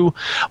true,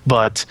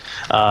 but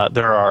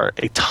there are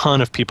a ton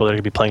of people that are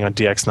going to be playing on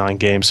DX9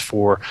 games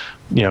for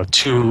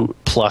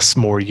 2+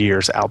 more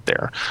years out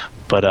there.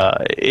 But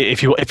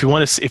if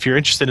you're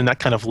interested in that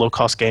kind of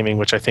low-cost gaming,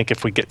 which I think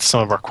if we get to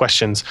some of our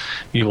questions,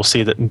 you will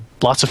see that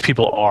lots of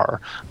people are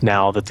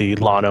now that the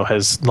Llano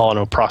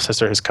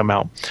processor has come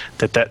out,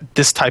 that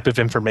this type of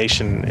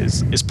information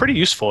is pretty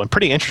useful and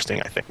pretty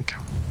interesting, I think.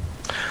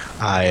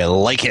 I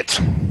like it.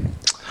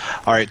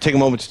 All right, take a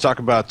moment to talk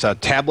about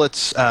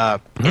tablets.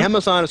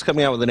 Amazon is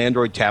coming out with an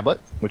Android tablet,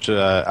 which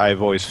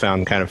I've always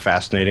found kind of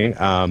fascinating.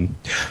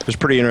 There's a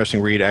pretty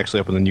interesting read actually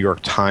up in the New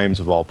York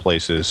Times of all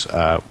places.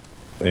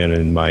 And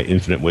in my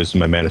infinite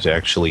wisdom, I managed to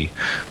actually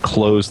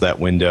close that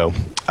window.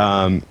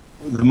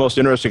 The most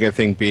interesting, I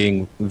think,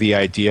 being the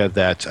idea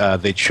that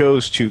they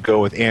chose to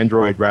go with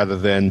Android rather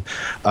than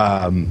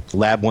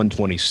Lab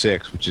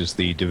 126, which is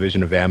the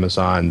division of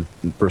Amazon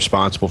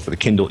responsible for the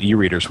Kindle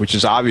e-readers, which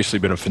has obviously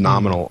been a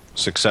phenomenal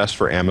success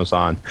for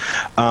Amazon.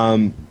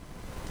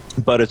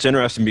 But it's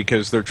interesting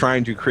because they're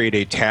trying to create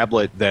a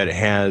tablet that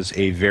has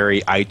a very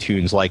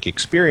iTunes-like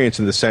experience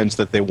in the sense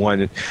that they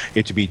want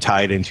it to be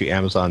tied into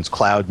Amazon's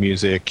cloud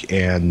music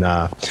and,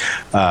 to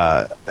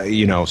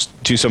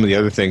some of the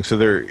other things. So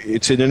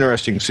it's an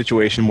interesting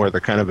situation where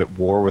they're kind of at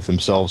war with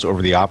themselves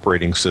over the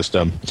operating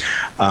system,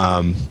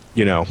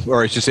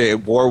 or I should say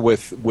at war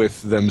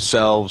with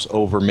themselves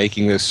over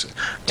making this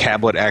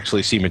tablet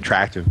actually seem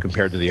attractive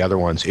compared to the other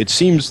ones. It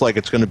seems like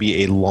it's going to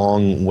be a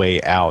long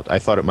way out. I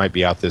thought it might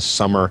be out this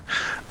summer.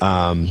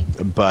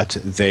 But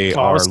they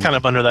are. I was kind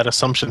of under that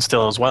assumption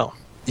still as well.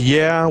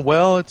 Yeah,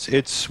 well, it's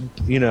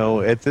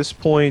at this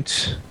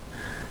point.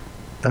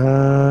 Maybe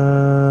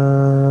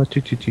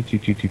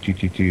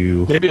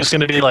it's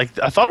going to be I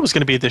thought it was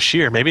going to be this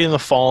year. Maybe in the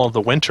fall of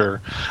the winter.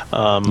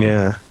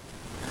 Yeah.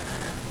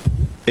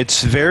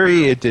 It's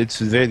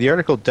the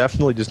article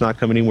definitely does not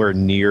come anywhere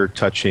near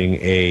touching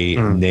a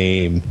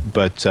name,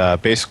 but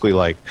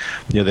basically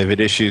they've had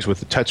issues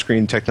with the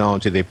touchscreen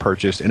technology they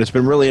purchased, and it's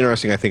been really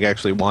interesting, I think,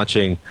 actually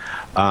watching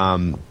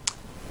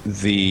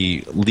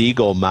the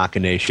legal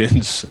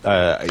machinations,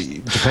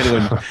 depending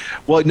on.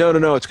 Well,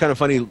 no. It's kind of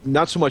funny.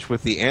 Not so much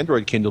with the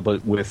Android Kindle,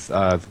 but with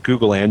the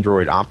Google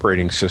Android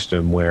operating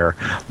system, where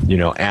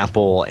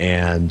Apple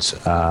and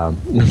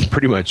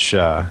pretty much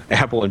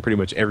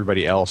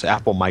everybody else,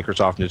 Apple,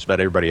 Microsoft, and just about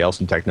everybody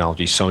else in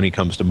technology. Sony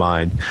comes to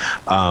mind.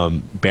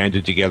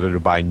 Banded together to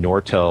buy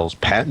Nortel's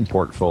patent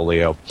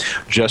portfolio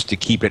just to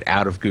keep it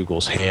out of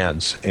Google's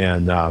hands,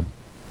 and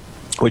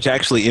which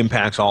actually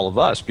impacts all of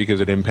us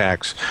because it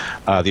impacts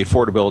the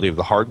affordability of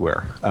the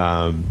hardware.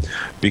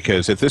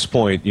 Because at this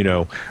point,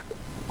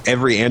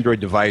 every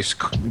Android device,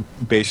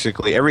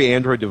 basically every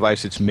Android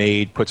device that's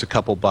made puts a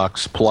couple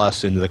bucks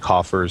plus into the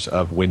coffers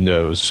of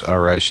Windows,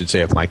 or I should say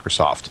of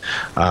Microsoft,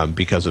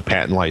 because of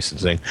patent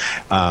licensing.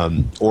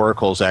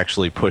 Oracle's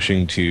actually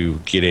pushing to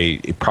get a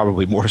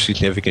probably more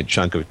significant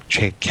chunk of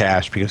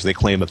cash because they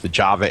claim that the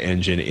Java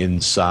engine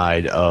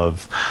inside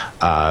of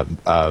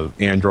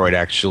Android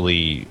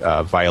actually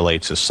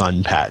violates a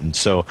Sun patent.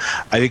 So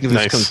I think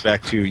this comes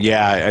back to,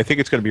 I think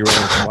it's going to be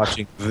random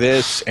watching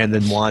this and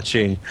then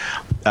watching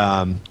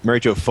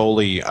Mary Jo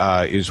Foley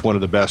is one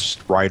of the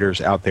best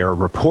writers out there,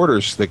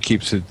 reporters that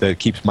keeps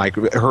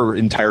her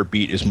entire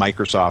beat is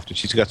Microsoft, and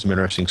she's got some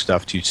interesting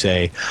stuff to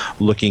say,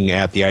 looking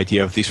at the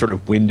idea of the sort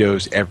of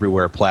Windows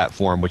everywhere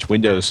platform, which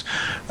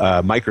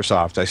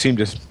Microsoft, I seem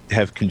to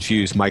have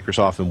confused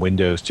Microsoft and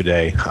Windows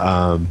today.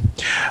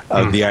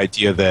 The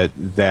idea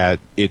that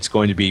it's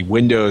going to be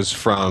Windows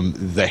from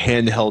the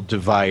handheld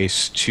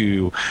device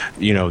to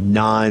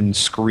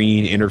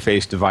non-screen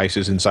interface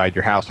devices inside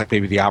your house, like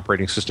maybe the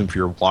operating system for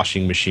your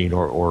washing machine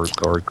or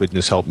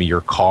goodness help me,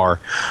 your car.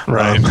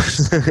 Right.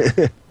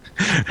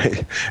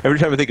 Every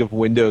time I think of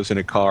Windows in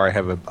a car, I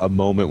have a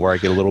moment where I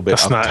get a little bit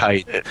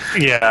uptight.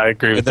 I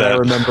agree with that. And then I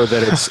remember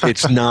that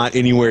it's not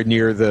anywhere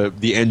near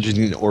the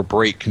engine or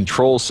brake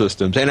control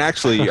systems. And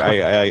actually,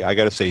 I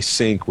got to say,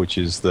 Sync, which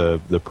is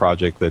the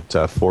project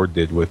that Ford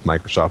did with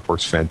Microsoft,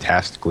 works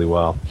fantastically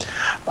well.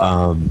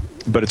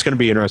 But it's going to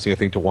be interesting, I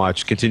think, to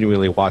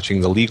continually watching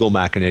the legal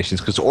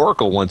machinations, because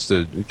Oracle wants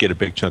to get a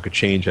big chunk of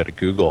change out of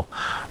Google,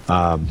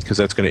 because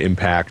that's going to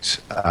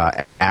impact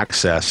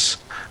access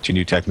to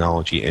new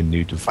technology and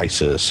new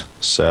devices.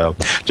 So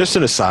just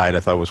an aside I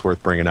thought was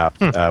worth bringing up.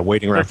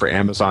 Waiting around for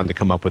Amazon to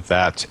come up with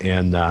that.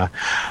 And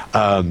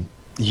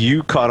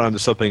you caught on to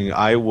something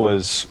I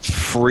was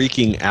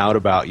freaking out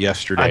about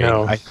yesterday. I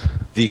know.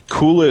 The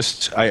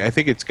coolest, I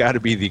think it's got to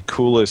be the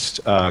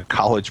coolest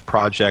college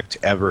project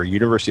ever.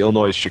 University of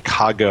Illinois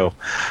Chicago.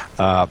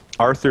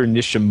 Arthur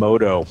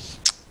Nishimoto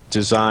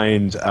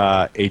designed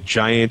a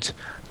giant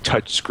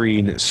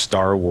touchscreen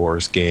Star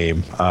Wars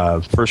game.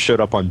 First showed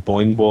up on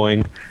Boing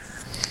Boing.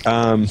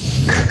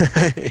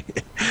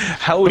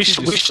 How would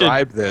you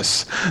describe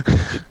this?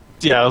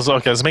 Yeah, I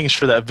was making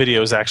sure that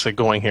video is actually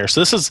going here.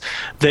 So this is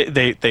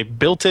they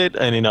built it,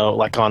 and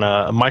like on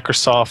a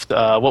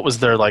Microsoft, what was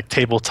their like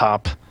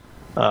tabletop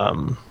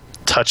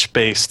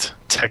touch-based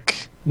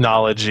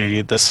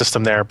technology, the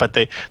system there, but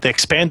they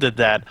expanded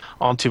that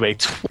onto a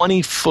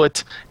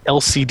 20-foot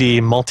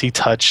LCD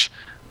multi-touch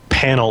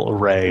panel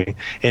array.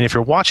 And if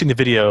you're watching the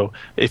video,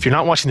 if you're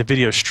not watching the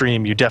video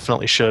stream, you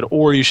definitely should,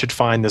 or you should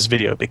find this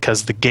video,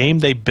 because the game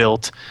they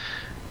built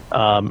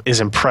is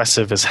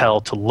impressive as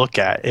hell to look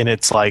at. And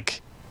it's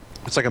like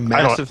a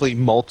massively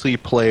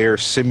multiplayer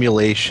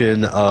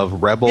simulation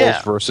of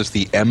Rebels versus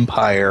the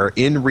Empire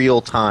in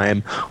real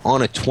time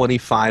on a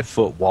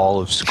 25-foot wall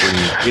of screen.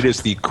 It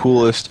is the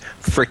coolest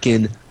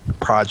frickin'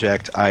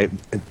 project.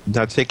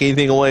 Not to take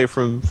anything away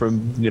from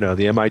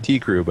the MIT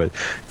crew, but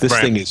this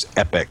thing is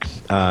epic.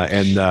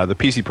 And the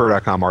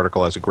PCPro.com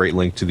article has a great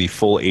link to the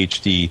full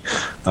HD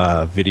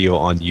video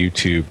on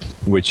YouTube,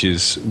 which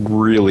is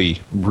really,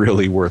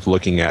 really worth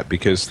looking at,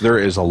 because there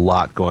is a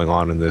lot going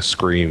on in this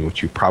screen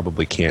which you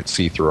probably can't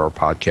see through our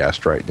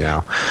podcast right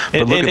now.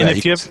 But look at that.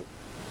 If you have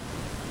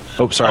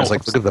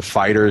look at the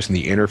fighters and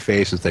the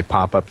interface as they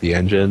pop up the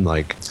engine.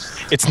 Like,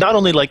 it's not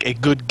only like a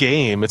good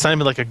game, it's not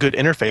even like a good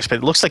interface, but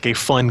it looks like a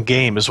fun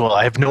game as well.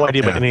 I have no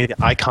idea what any of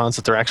the icons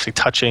that they're actually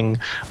touching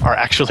are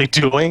actually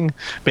doing.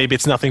 Maybe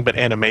it's nothing but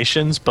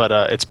animations, but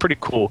it's pretty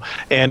cool.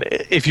 And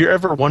if you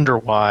ever wonder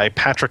why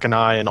Patrick and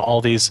I and all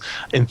these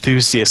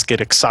enthusiasts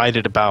get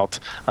excited about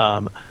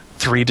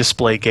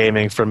 3-display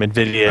gaming from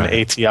NVIDIA and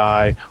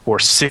ATI, or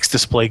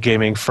 6-display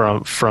gaming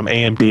from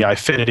AMD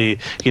Eyefinity,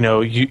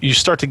 you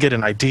start to get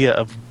an idea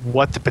of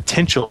what the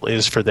potential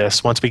is for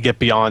this once we get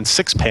beyond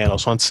 6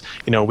 panels. Once,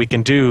 we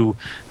can do,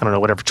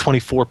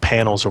 24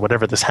 panels or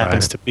whatever this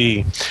happens to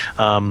be.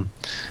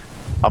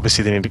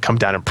 Obviously, they need to come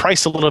down in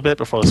price a little bit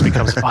before this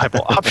becomes a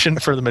viable option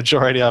for the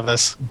majority of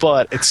us.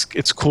 But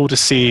it's cool to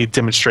see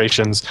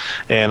demonstrations,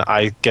 and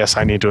I guess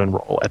I need to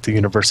enroll at the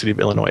University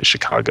of Illinois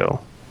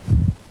Chicago.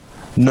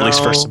 No, at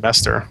least first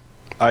semester.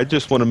 I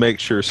just want to make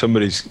sure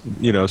somebody's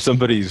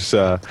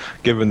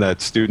given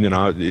that student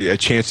a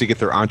chance to get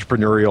their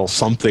entrepreneurial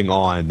something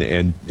on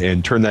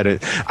and turn that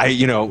in.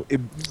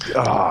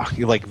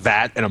 Like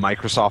that and a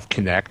Microsoft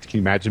Kinect. Can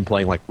you imagine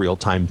playing like real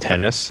time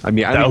tennis? I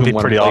mean, I don't even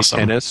want to play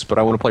tennis, but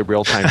I want to play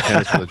real time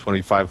tennis with a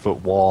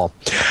 25-foot wall.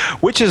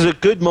 Which is a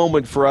good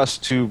moment for us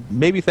to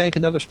maybe thank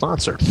another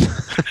sponsor.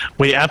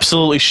 We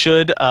absolutely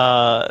should.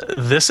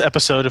 This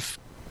episode of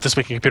This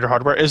Week in Computer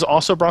Hardware is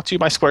also brought to you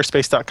by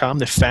Squarespace.com,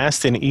 the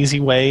fast and easy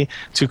way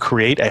to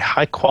create a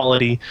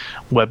high-quality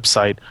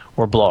website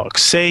or blog.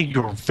 Say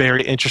you're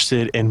very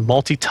interested in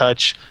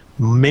multi-touch,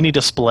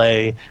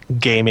 mini-display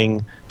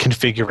gaming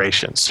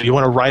configurations. So you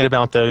want to write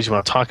about those. You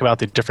want to talk about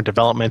the different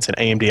developments in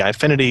AMD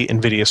Infinity,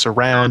 NVIDIA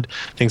Surround,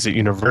 things that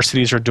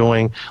universities are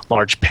doing,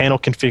 large panel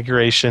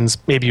configurations.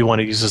 Maybe you want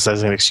to use this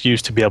as an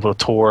excuse to be able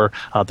to tour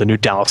the new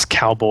Dallas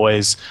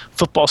Cowboys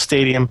football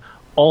stadium.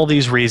 All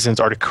these reasons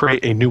are to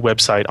create a new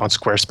website on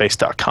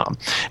Squarespace.com.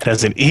 It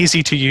has an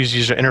easy-to-use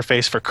user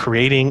interface for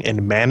creating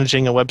and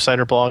managing a website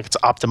or blog. It's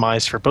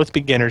optimized for both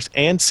beginners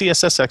and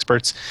CSS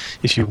experts.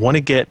 If you want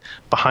to get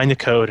behind the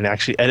code and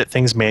actually edit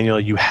things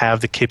manually, you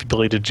have the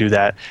capability to do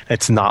that.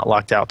 It's not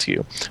locked out to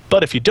you.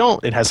 But if you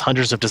don't, it has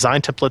hundreds of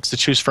design templates to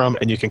choose from,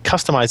 and you can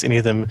customize any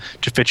of them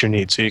to fit your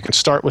needs. So you can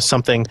start with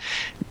something,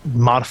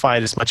 modify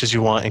it as much as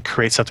you want, and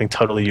create something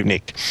totally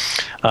unique.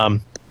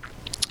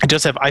 It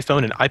does have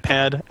iPhone and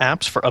iPad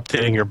apps for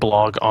updating your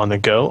blog on the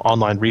go,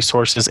 online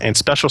resources, and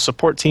special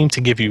support team to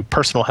give you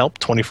personal help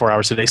 24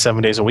 hours a day,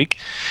 7 days a week.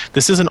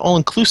 This is an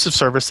all-inclusive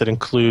service that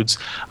includes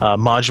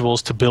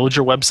modules to build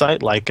your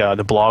website, like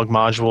the blog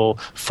module,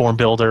 form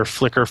builder,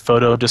 Flickr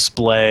photo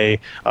display,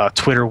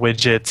 Twitter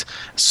widget,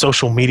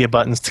 social media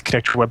buttons to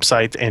connect your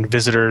website and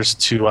visitors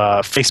to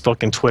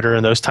Facebook and Twitter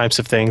and those types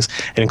of things.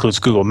 It includes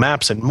Google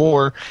Maps and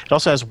more. It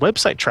also has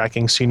website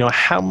tracking, so you know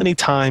how many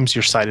times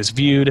your site is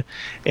viewed,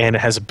 and it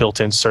has a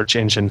built-in search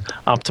engine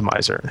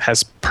optimizer. It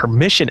has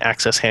permission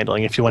access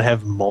handling if you want to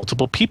have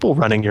multiple people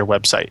running your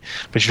website,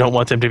 but you don't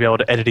want them to be able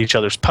to edit each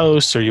other's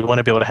posts, or you want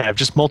to be able to have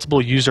just multiple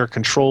user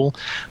control.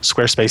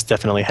 Squarespace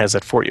definitely has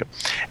that for you.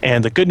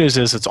 And the good news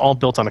is it's all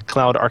built on a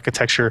cloud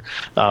architecture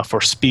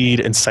for speed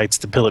and site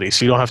stability,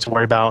 so you don't have to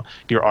worry about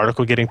your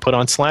article getting put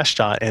on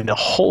Slashdot and the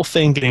whole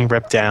thing getting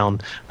ripped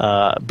down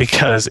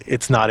because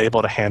it's not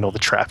able to handle the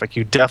traffic.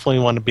 You definitely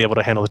want to be able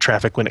to handle the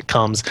traffic when it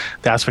comes.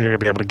 That's when you're going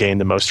to be able to gain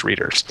the most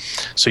readers.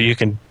 So you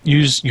can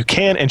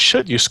and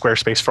should use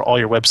Squarespace for all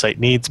your website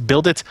needs.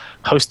 Build it,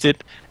 host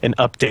it, and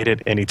update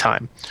it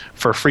anytime.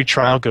 For a free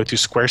trial, go to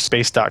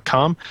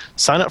squarespace.com.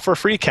 Sign up for a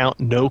free account.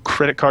 No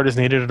credit card is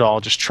needed at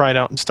all. Just try it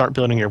out and start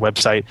building your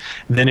website.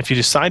 And then if you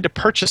decide to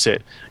purchase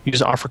it,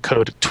 use offer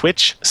code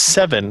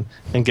TWITCH7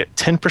 and get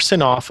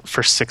 10% off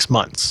for 6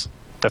 months.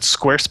 That's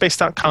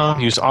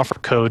squarespace.com. Use offer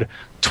code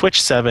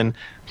TWITCH7,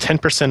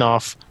 10%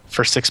 off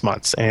for 6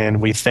 months.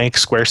 And we thank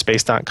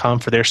Squarespace.com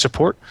for their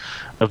support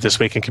of This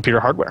Week in Computer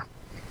Hardware.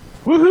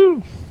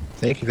 Woohoo!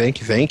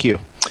 Thank you.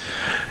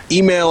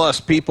 Email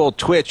us, people.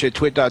 Twitch at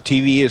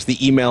twit.tv is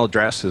the email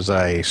address as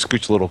I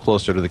scooch a little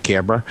closer to the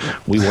camera.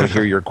 We want to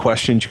hear your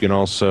questions. You can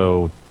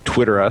also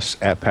Twitter us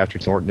at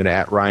Patrick Norton and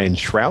at Ryan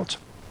Shrout.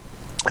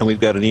 And we've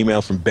got an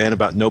email from Ben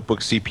about notebook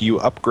CPU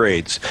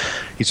upgrades.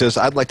 He says,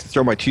 I'd like to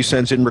throw my 2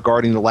 cents in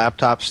regarding the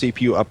laptop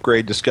CPU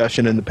upgrade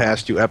discussion in the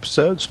past 2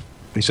 episodes.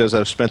 He says,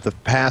 I've spent the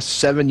past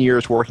 7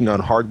 years working on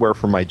hardware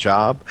for my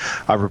job.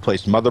 I've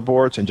replaced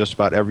motherboards and just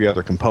about every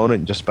other component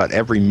and just about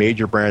every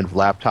major brand of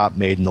laptop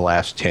made in the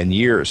last 10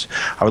 years.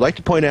 I would like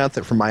to point out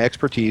that from my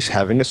expertise,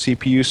 having a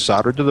CPU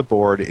soldered to the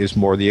board is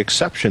more the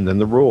exception than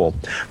the rule.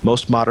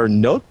 Most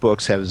modern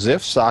notebooks have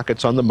ZIF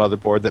sockets on the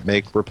motherboard that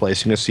make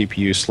replacing a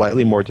CPU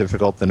slightly more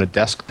difficult than a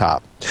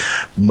desktop.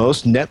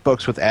 Most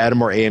netbooks with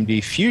Atom or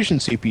AMD Fusion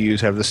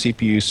CPUs have the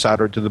CPU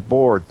soldered to the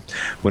board.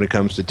 When it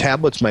comes to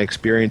tablets, my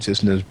experience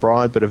isn't as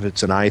broad, but if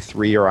it's an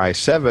i3 or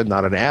i7,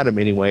 not an Atom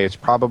anyway, it's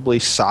probably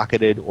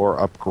socketed or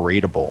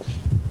upgradable.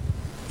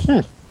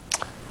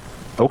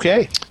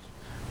 Okay.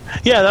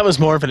 Yeah, that was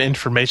more of an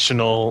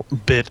informational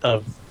bit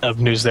of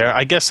news there.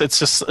 I guess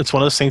it's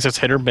one of those things that's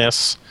hit or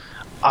miss.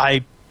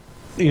 I'm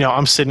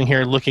sitting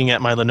here looking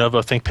at my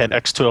Lenovo ThinkPad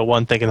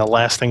X201 thinking the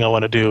last thing I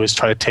want to do is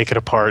try to take it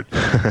apart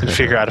and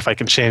figure out if I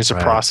can change the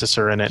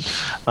processor in it.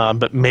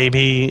 But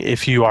maybe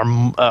if you are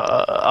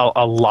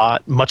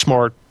much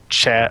more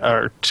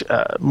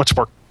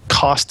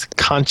cost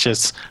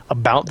conscious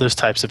about those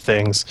types of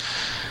things,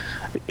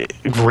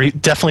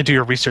 definitely do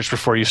your research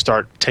before you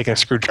start taking a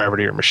screwdriver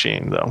to your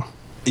machine, though.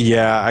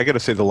 Yeah, I got to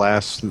say the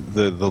last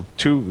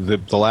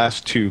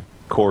two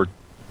Core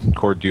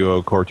 2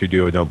 Duo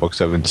notebooks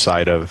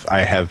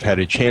I have had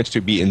a chance to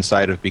be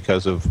inside of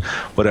because of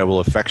what I will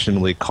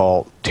affectionately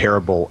call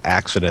terrible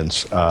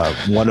accidents,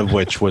 one of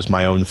which was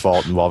my own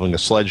fault involving a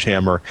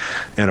sledgehammer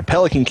and a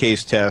Pelican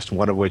case test,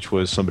 one of which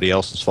was somebody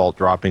else's fault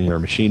dropping their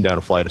machine down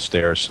a flight of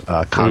stairs,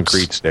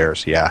 concrete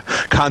stairs,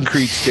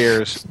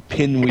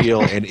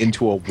 pinwheel, and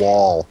into a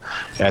wall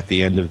at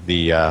the end of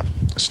the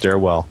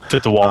stairwell.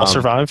 Did the wall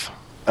survive?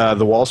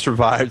 The wall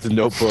survived. The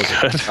notebook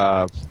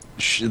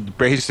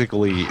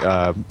basically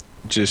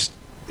just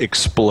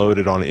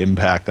exploded on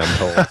impact, I'm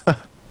told.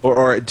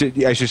 or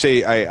I should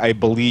say, I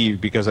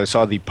believe, because I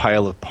saw the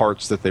pile of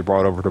parts that they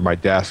brought over to my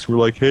desk. We're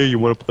like, hey, you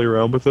want to play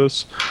around with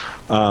this?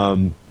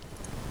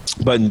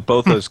 But in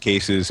both those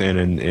cases, and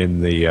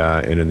in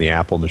the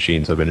Apple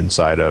machines I've been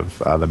inside of,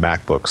 the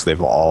MacBooks,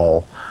 they've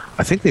all,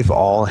 I think they've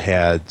all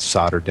had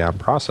soldered down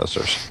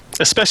processors.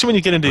 Especially when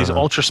you get into these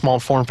ultra small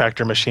form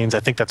factor machines,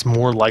 I think that's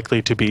more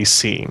likely to be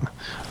seen.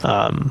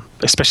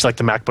 Especially like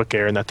the MacBook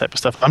Air and that type of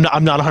stuff. I'm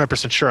not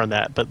 100% sure on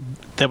that, but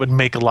that would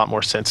make a lot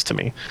more sense to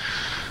me.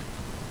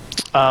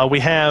 We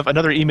have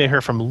another email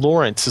here from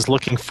Lawrence is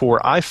looking for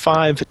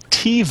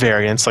i5T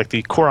variants like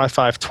the Core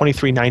i5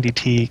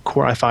 2390T,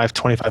 Core i5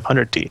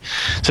 2500T.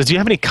 Says, do you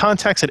have any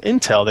contacts at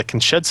Intel that can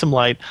shed some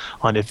light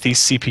on if these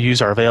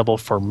CPUs are available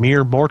for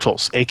mere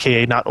mortals,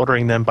 aka not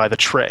ordering them by the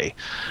tray?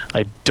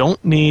 I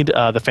don't need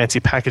the fancy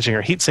packaging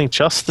or heatsink,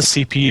 just the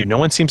CPU. No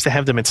one seems to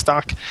have them in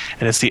stock,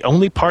 and it's the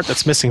only part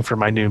that's missing for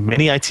my new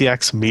Mini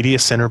ITX Media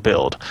Center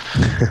build.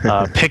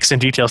 Pics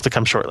and details to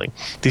come shortly.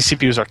 These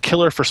CPUs are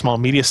killer for small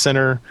media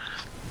center.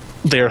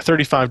 They are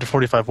 35 to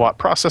 45 watt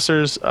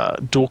processors,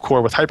 dual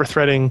core with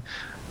hyperthreading,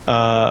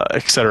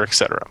 et cetera, et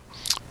cetera.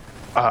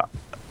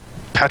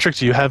 Patrick,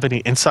 do you have any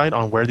insight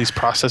on where these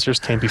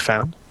processors can be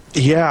found?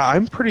 Yeah,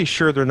 I'm pretty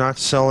sure they're not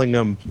selling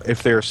them.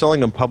 If they're selling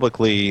them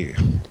publicly,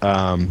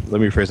 let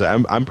me rephrase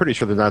that. I'm pretty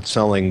sure they're not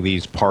selling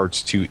these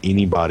parts to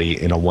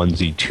anybody in a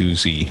onesie,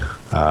 twosie.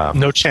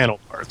 No channel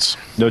parts.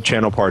 No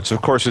channel parts.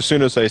 Of course, as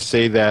soon as I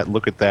say that,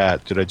 look at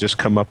that. Did I just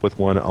come up with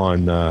one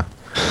on...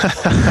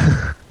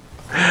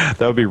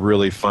 That would be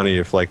really funny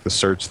if, like, the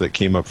search that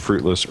came up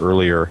fruitless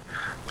earlier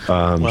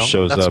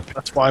shows up.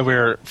 That's why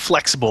we're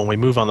flexible and we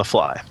move on the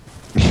fly.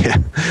 Yeah,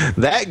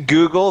 that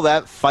Google,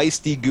 that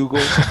feisty Google.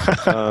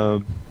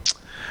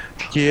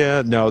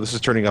 Yeah, no, this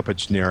is turning up a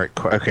generic.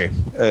 Okay.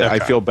 I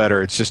feel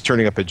better. It's just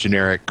turning up a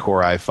generic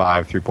Core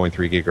i5 3.3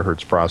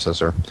 gigahertz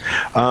processor.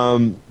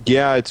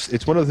 Yeah,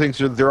 it's one of the things.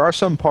 There are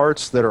some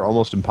parts that are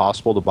almost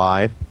impossible to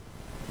buy.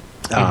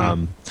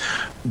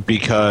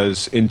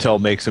 Because Intel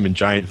makes them in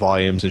giant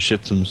volumes and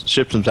ships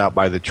them out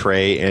by the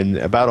tray, and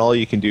about all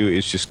you can do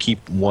is just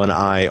keep one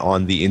eye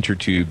on the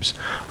intertubes,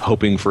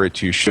 hoping for it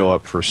to show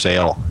up for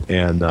sale.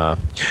 And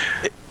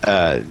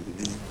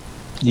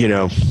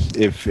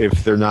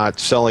if they're not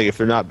selling, if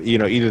they're not,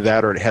 either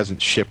that or it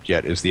hasn't shipped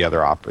yet is the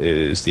other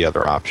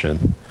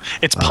option.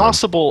 It's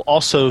possible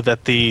also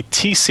that the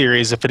T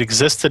series, if it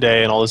exists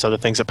today, and all those other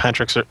things that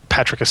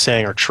Patrick is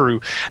saying are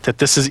true, that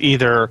this is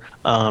either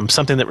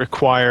something that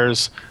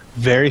requires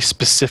very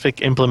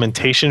specific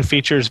implementation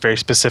features, very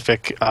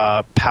specific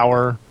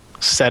power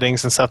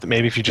settings and stuff that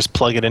maybe if you just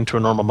plug it into a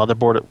normal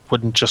motherboard, it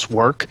wouldn't just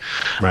work.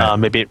 Right.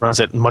 Maybe it runs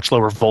at much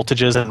lower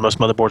voltages, and most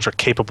motherboards are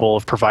capable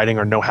of providing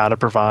or know how to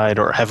provide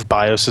or have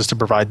BIOSes to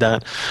provide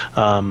that.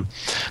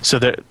 So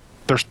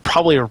there's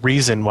probably a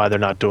reason why they're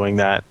not doing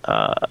that.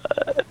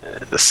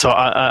 So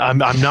I'm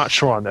not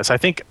sure on this. I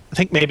think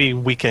maybe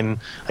I can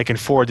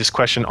forward this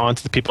question on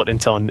to the people at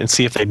Intel and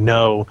see if they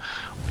know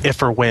if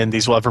or when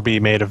these will ever be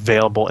made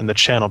available in the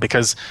channel,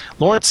 because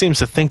Lawrence seems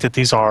to think that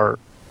these are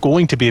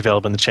going to be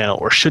available in the channel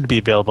or should be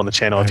available in the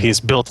channel if he's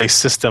built a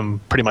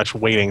system pretty much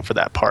waiting for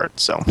that part.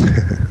 So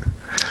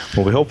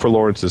well, we hope for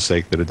Lawrence's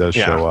sake that it does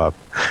show up.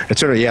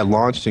 It's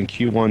launched in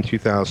Q1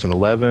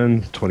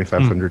 2011,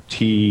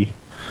 2500T.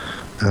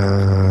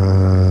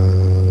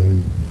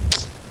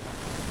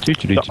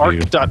 The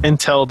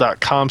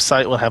arc.intel.com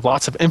site will have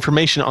lots of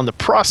information on the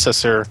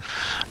processor.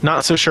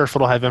 Not so sure if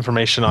it'll have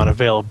information on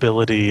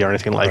availability or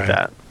anything like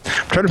that.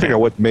 I'm trying to figure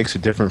out what makes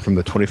it different from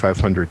the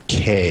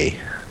 2500K.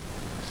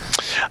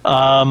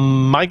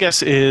 My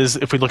guess is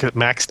if we look at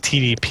max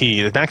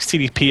TDP, the max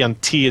TDP on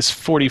T is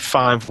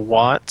 45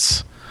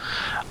 watts.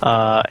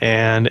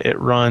 And it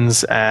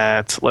runs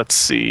at, let's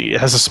see,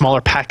 it has a smaller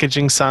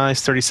packaging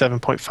size,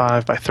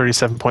 37.5 by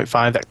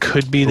 37.5. That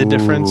could be the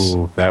difference.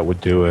 That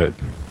would do it.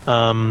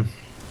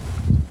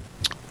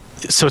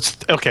 So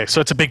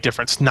it's a big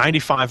difference.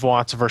 95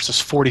 watts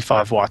versus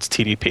 45 watts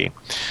TDP.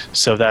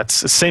 So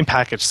that's the same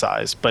package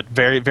size, but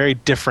very, very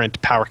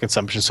different power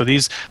consumption. So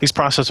these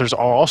processors are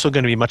also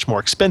going to be much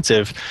more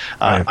expensive,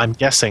 I'm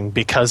guessing,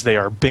 because they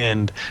are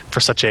binned for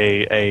such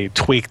a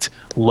tweaked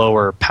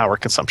lower power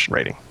consumption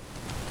rating.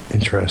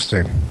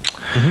 Interesting.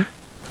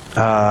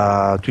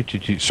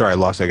 Sorry, I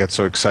lost. I got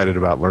so excited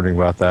about learning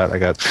about that. I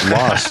got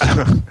lost.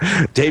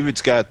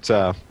 David's got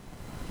a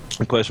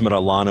question about a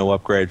Llano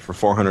upgrade for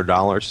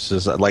 $400. He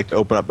says, I'd like to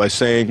open up by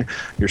saying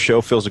your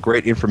show fills a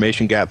great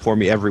information gap for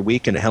me every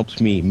week, and it helps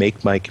me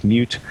make my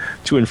commute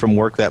to and from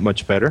work that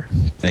much better.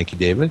 Thank you,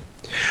 David.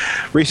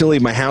 Recently,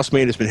 my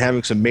housemate has been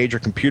having some major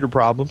computer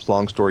problems.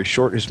 Long story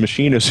short, his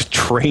machine is a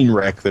train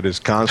wreck that is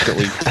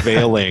constantly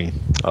failing.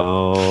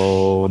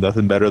 Oh,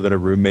 nothing better than a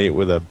roommate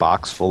with a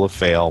box full of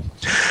fail.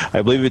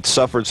 I believe it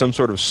suffered some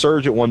sort of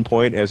surge at one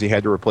point as he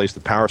had to replace the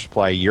power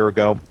supply a year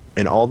ago,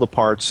 and all the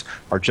parts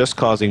are just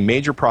causing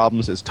major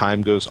problems as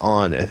time goes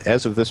on.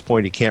 As of this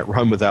point, he can't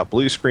run without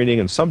blue screening,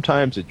 and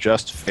sometimes it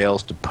just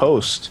fails to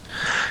post.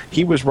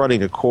 He was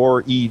running a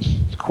Core 2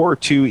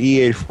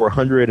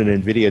 E8400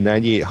 and NVIDIA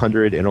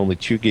 9800 and only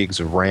 2 gigs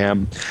of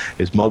RAM.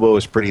 His MOBO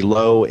is pretty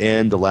low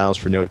and allows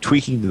for no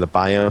tweaking to the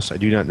BIOS. I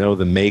do not know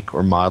the make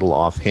or model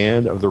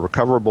offhand. Of the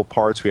recoverable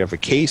parts, we have a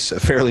case, a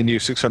fairly new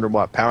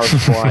 600-watt power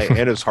supply,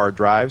 and his hard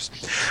drives.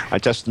 I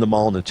tested them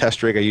all in the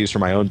test rig I used for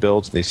my own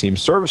builds, and they seem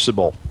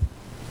serviceable.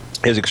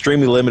 He has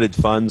extremely limited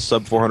funds,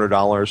 sub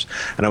 $400,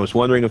 and I was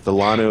wondering if the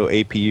Llano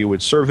APU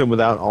would serve him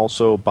without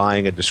also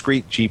buying a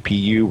discrete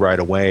GPU right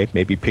away,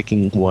 maybe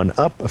picking one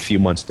up a few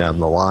months down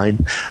the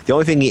line. The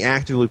only thing he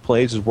actively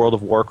plays is World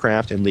of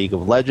Warcraft and League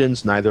of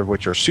Legends, neither of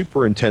which are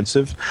super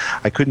intensive.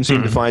 I couldn't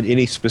seem to find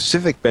any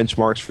specific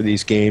benchmarks for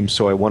these games,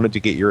 so I wanted to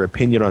get your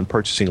opinion on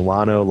purchasing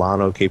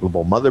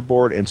Llano-capable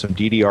motherboard, and some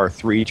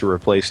DDR3 to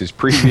replace his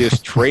previous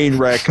train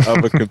wreck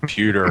of a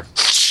computer.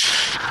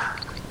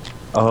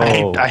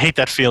 Oh. I hate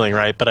that feeling,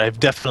 right? But I've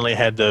definitely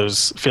had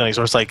those feelings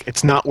where it's like,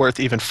 it's not worth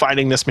even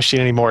fighting this machine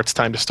anymore. It's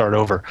time to start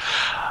over.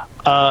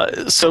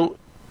 So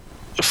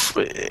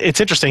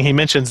it's interesting. He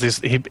mentions this.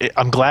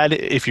 I'm glad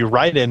if you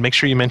write in, make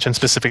sure you mention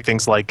specific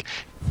things like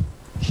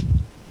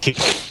he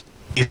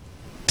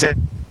said,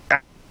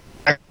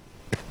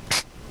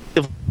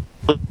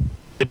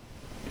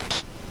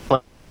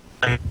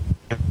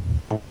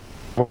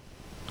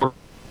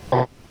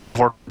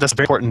 that's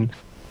very important.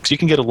 So you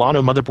can get a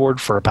Llano motherboard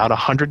for about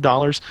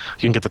 $100.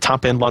 You can get the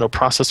top-end Llano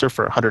processor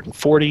for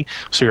 $140.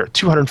 So you're at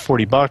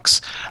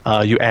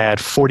 $240. You add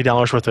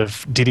 $40 worth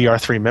of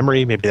DDR3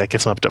 memory. Maybe that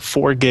gets them up to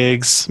 4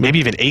 gigs, maybe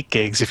even 8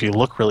 gigs if you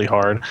look really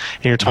hard.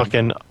 And you're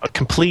talking a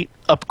complete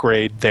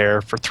upgrade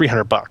there for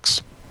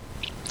 $300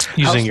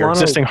 using your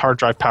existing hard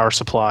drive power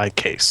supply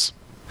case.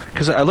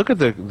 Because I look at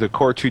the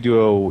Core 2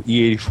 Duo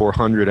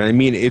E8400, and I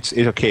mean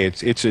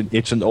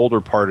it's an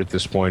older part at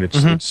this point. It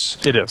is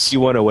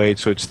Q108,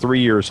 so it's 3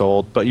 years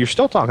old. But you're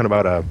still talking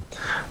about a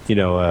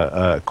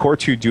Core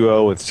 2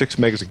 Duo with 6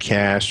 megas of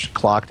cache,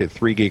 clocked at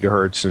 3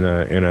 gigahertz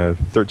in a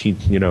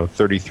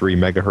 33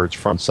 megahertz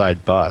front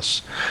side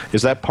bus.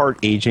 Is that part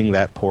aging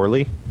that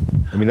poorly?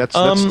 I mean that's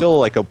still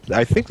like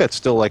I think that's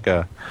still like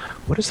a,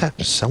 what is that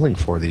selling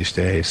for these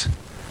days?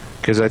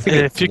 Because I think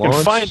if you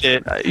can find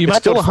it, you might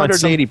still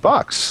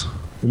 $180.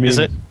 I mean, is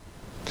it?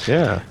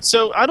 Yeah.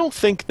 So I don't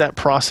think that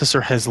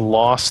processor has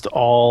lost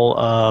all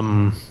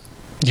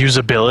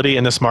usability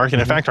in this market.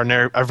 In fact,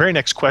 our very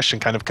next question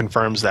kind of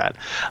confirms that.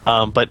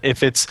 But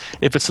if it's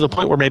to the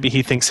point where maybe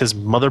he thinks his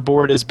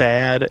motherboard is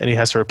bad and he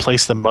has to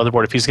replace the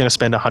motherboard, if he's going to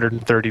spend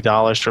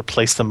 $130 to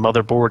replace the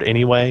motherboard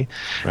anyway,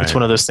 it's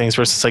one of those things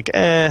where it's like,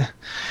 the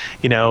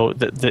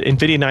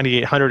NVIDIA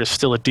 9800 is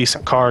still a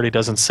decent card. He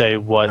doesn't say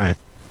what.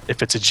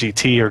 If it's a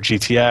GT or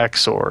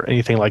GTX or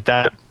anything like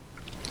that.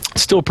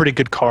 Still a pretty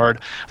good card.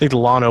 I think the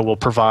Llano will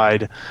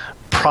provide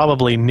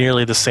probably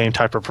nearly the same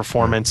type of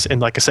performance.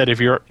 And like I said, if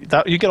you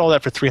get all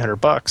that for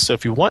 $300. So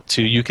if you want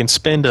to, you can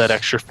spend that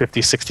extra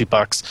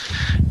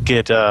 $50-$60,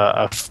 get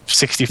a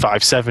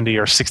 6570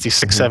 or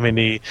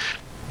 6670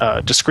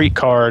 discrete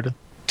card,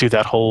 do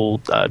that whole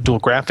dual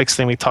graphics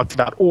thing we talked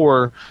about,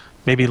 or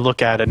maybe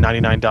look at a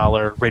 $99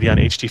 Radeon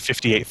HD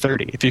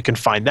 5830. If you can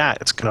find that,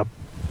 it's going to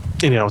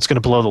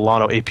blow the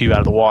Llano APU out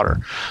of the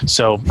water.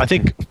 So I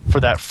think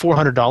for that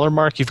 $400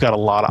 mark, you've got a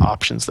lot of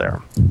options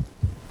there.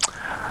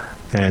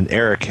 And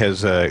Eric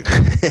has I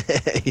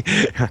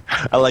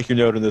like your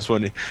note on this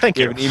one. Thank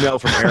you. We have an email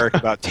from Eric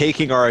about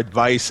taking our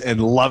advice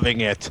and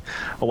loving it.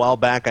 A while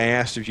back, I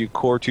asked if a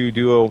Core 2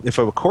 Duo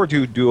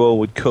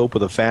would cope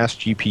with a fast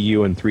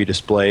GPU and 3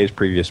 displays.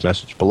 Previous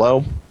message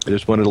below. I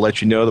just wanted to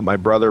let you know that my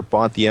brother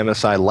bought the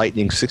MSI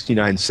Lightning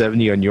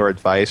 6970 on your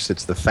advice.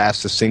 It's the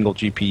fastest single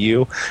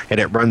GPU,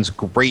 and it runs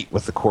great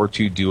with the Core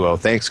 2 Duo.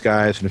 Thanks,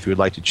 guys. And if you would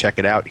like to check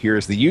it out,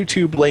 here's the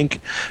YouTube link.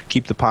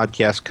 Keep the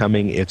podcast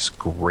coming. It's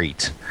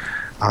great.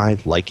 I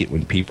like it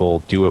when people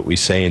do what we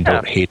say and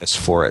don't hate us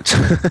for it.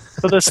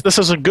 So this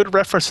is a good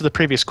reference to the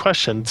previous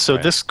question. So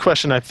this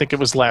question, I think it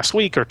was last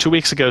week or 2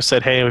 weeks ago,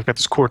 said, hey, we've got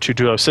this Core 2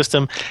 Duo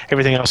system.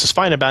 Everything else is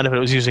fine about it, but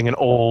it was using an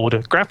old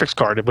graphics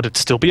card. Would it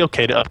still be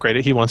okay to upgrade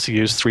it? He wants to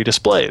use 3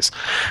 displays.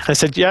 And I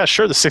said, yeah,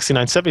 sure. The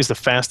 6970 is the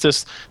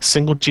fastest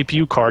single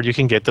GPU card you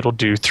can get that'll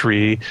do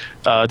 3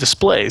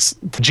 displays.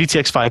 The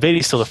GTX 580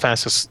 is still the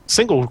fastest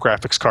single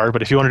graphics card,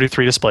 but if you want to do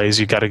 3 displays,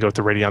 you've got to go with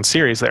the Radeon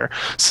series there.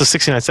 So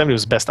 6970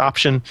 was the best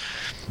option.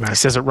 He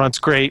says it runs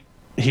great.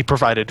 He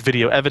provided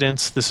video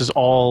evidence. This is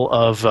all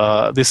of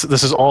this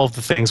is all of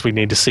the things we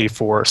need to see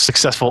for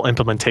successful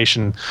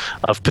implementation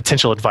of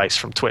potential advice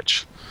from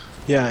Twitch.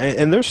 Yeah,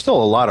 and there's still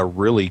a lot of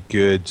really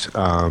good,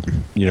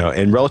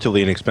 and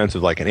relatively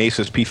inexpensive, like an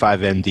Asus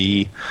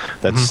P5ND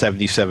that's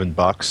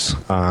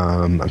 $77.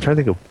 I'm trying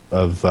to think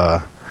of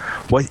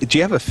what do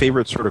you have a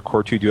favorite sort of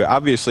Core 2 Duo?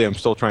 Obviously, I'm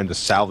still trying to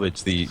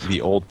salvage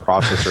the old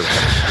processor from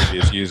the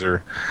previous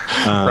user,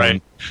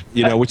 right?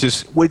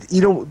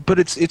 But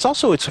it's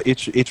also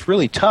it's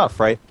really tough,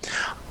 right?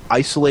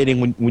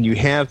 Isolating when you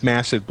have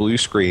massive blue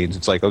screens,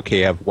 it's like,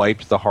 okay, I've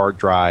wiped the hard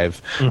drive,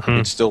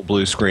 it's still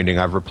blue screening.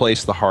 I've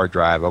replaced the hard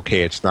drive.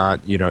 Okay, it's not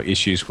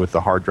issues with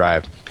the hard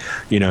drive.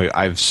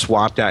 I've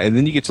swapped out, and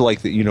then you get to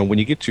like when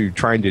you get to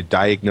trying to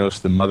diagnose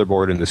the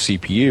motherboard and the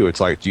CPU, it's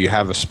like, do you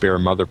have a spare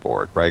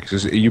motherboard, right?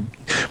 Because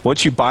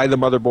once you buy the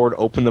motherboard,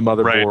 open the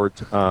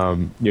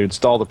motherboard, you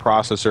install the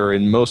processor.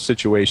 In most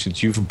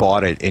situations, you've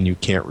bought it and you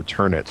can't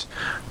return it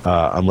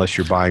unless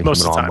you're buying from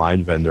an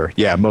online vendor.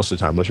 Yeah, most of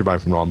the time, unless you're buying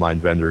from an online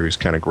vendor who's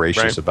kind of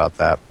gracious about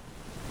that.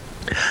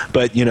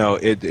 But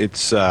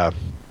it's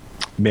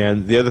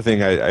man, the other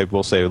thing I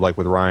will say, like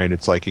with Ryan,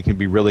 it's like it can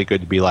be really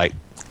good to be like,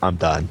 I'm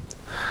done.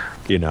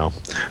 You know,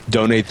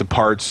 donate the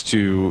parts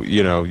to,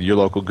 you know, your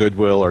local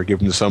Goodwill or give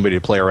them to somebody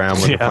to play around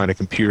with, or find a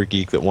computer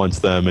geek that wants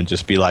them, and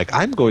just be like,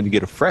 I'm going to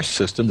get a fresh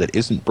system that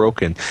isn't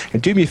broken.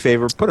 And do me a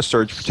favor, put a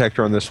surge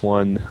protector on this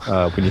one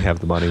when you have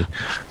the money.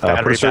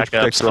 Battery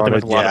backup, something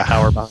with a lot of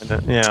power behind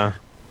it. Yeah.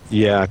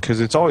 Yeah,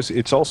 because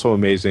it's also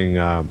amazing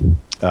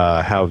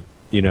how,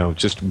 you know,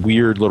 just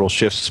weird little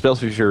shifts,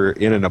 especially if you're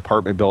in an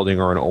apartment building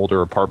or an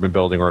older apartment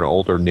building or an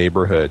older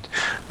neighborhood,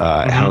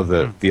 how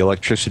the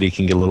electricity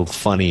can get a little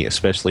funny,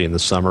 especially in the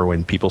summer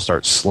when people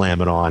start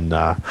slamming on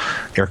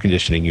air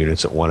conditioning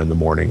units at 1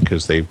 a.m.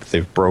 because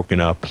they've broken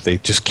up. They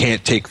just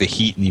can't take the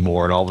heat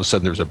anymore, and all of a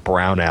sudden there's a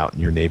brownout in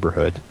your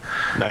neighborhood.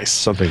 Nice.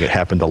 Something that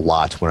happened a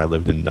lot when I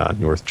lived in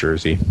North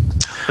Jersey.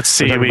 Let's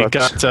see. We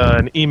got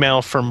an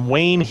email from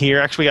Wayne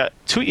here. Actually, we got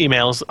 2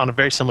 emails on a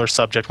very similar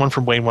subject, one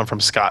from Wayne, one from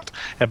Scott,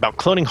 about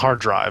cloning hard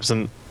drives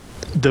and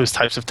those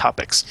types of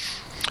topics.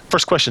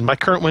 First question. My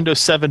current Windows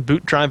 7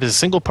 boot drive is a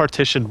single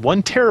partition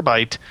 1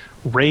 terabyte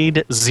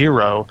RAID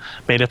 0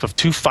 made up of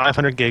 2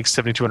 500 gig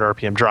 7200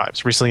 RPM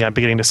drives. Recently, I'm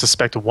beginning to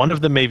suspect one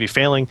of them may be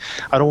failing.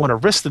 I don't want to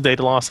risk the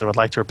data loss and I would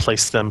like to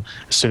replace them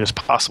as soon as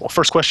possible.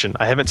 First question.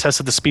 I haven't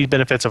tested the speed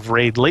benefits of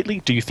RAID lately.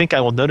 Do you think I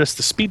will notice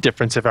the speed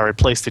difference if I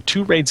replace the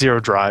 2 RAID 0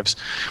 drives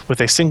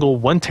with a single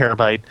 1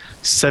 terabyte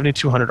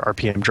 7200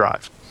 RPM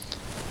drive?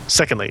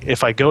 Secondly,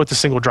 if I go with the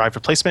single drive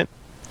replacement,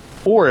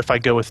 or if I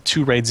go with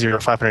 2 RAID 0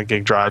 500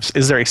 gig drives,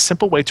 is there a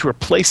simple way to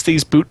replace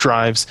these boot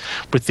drives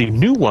with the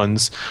new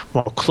ones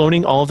while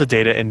cloning all of the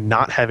data and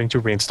not having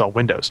to reinstall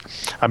Windows?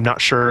 I'm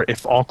not sure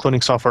if all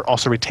cloning software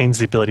also retains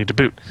the ability to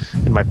boot.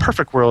 In my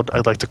perfect world,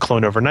 I'd like to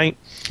clone overnight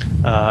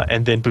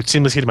and then boot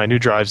seamlessly to my new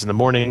drives in the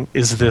morning.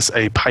 Is this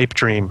a pipe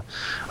dream?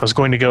 I was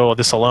going to go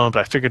this alone,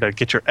 but I figured I'd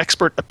get your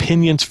expert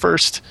opinions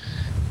first.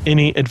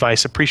 Any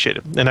advice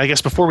appreciated? And I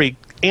guess before we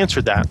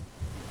answer that,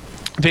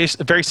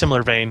 very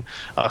similar vein,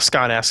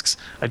 Scott asks,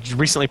 I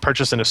recently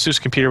purchased an Asus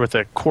computer with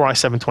a Core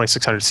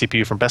i7-2600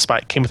 CPU from Best Buy.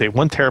 It came with a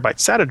 1 terabyte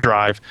SATA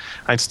drive.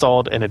 I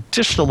installed an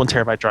additional 1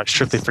 terabyte drive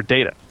strictly for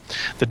data.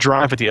 The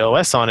drive with the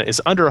OS on it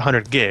is under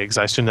 100 gigs.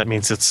 I assume that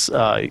means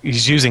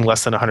he's using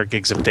less than 100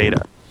 gigs of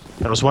data.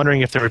 I was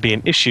wondering if there would be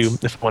an issue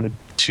if I wanted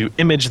to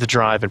image the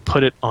drive and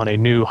put it on a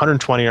new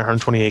 120 or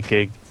 128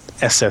 gig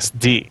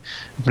SSD.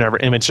 I've never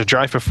imaged a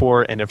drive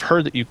before and have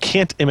heard that you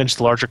can't image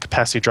the larger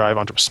capacity drive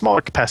onto a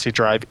smaller capacity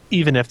drive,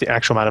 even if the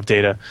actual amount of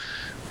data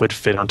would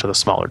fit onto the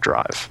smaller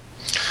drive.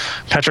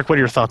 Patrick, what are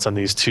your thoughts on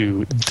these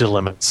 2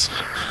 dilemmas?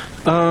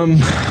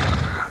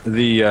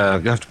 You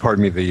have to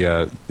pardon me.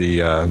 Our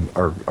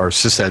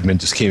sysadmin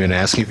just came in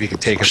asking if he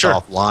could take us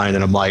offline,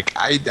 and I'm like,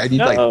 I need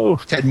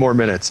like 10 more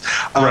minutes.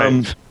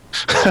 Right.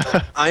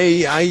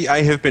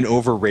 I have been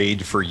over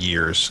RAID for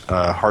years.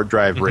 Hard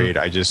drive RAID.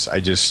 I just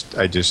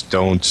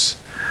don't.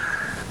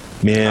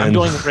 Man, I'm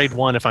doing RAID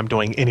 1 if I'm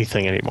doing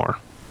anything anymore.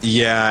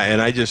 Yeah,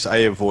 and I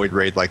avoid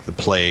RAID like the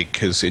plague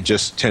because it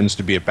just tends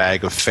to be a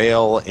bag of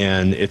fail,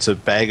 and it's a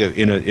bag of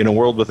in a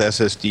world with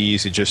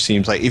SSDs. It just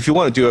seems like if you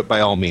want to do it, by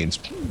all means,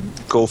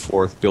 go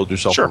forth, build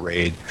yourself a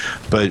RAID.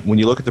 But when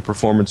you look at the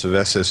performance of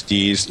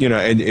SSDs, you know,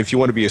 and if you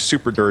want to be a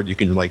super nerd, you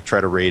can like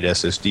try to RAID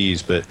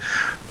SSDs, but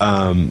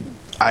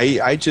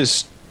I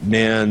just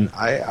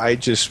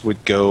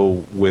would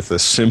go with a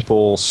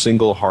simple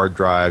single hard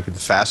drive, the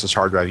fastest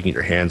hard drive you can get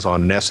your hands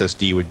on. An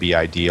SSD would be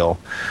ideal,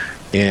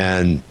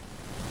 and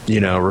you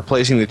know,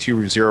 replacing the 2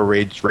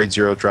 RAID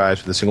 0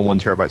 drives with a single 1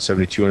 terabyte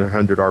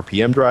 7200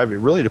 RPM drive, it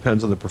really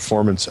depends on the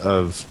performance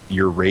of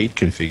your RAID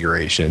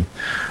configuration.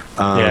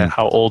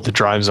 How old the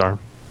drives are.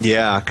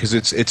 Yeah, because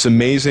it's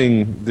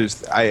amazing.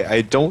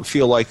 I don't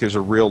feel like there's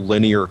a real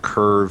linear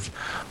curve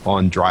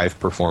on drive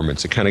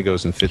performance. It kind of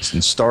goes in fits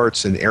and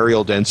starts, and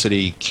areal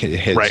density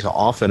has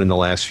often in the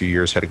last few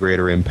years had a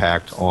greater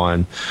impact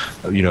on,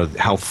 you know,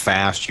 how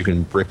fast you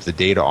can rip the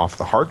data off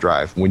the hard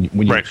drive. When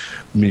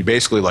you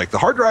basically like the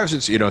hard drives,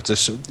 it's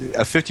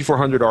a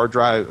 5400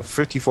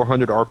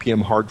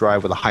 RPM hard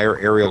drive with a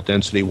higher areal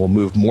density will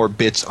move more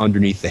bits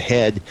underneath the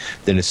head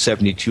than a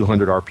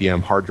 7200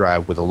 RPM hard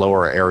drive with a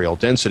lower areal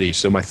density.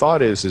 So my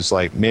thought is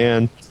like,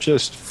 man,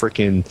 just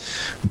freaking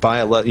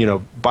buy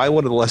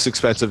one of the less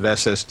expensive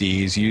SSDs.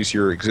 Use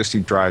your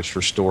existing drives for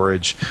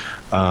storage.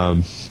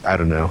 I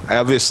don't know.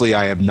 Obviously,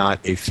 I am not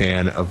a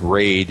fan of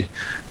RAID.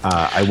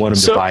 I want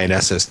him to buy an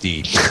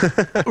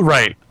SSD.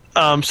 Right.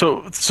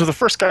 So the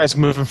first guy is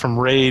moving from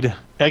RAID.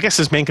 I guess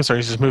his main concern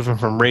is just moving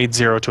from RAID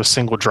 0 to a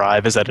single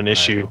drive. Is that an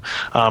issue?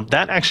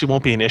 That actually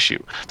won't be an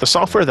issue. The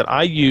software that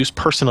I use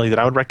personally that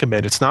I would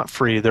recommend, it's not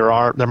free.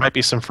 There might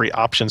be some free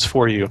options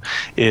for you.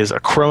 Is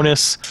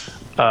Acronis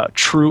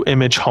True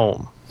Image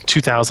Home.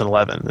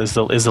 2011 is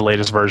the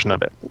latest version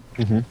of it.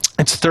 Mm-hmm.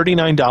 It's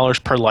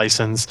 $39 per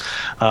license,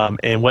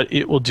 and what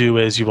it will do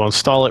is you will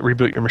install it,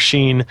 reboot your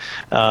machine,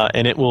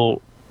 and it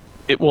will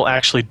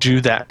actually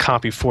do that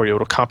copy for you.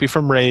 It'll copy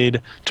from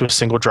RAID to a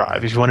single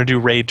drive. If you want to do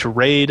RAID to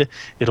RAID,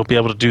 it'll be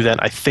able to do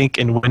that, I think,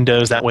 in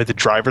Windows. That way the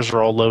drivers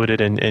are all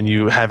loaded and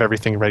you have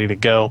everything ready to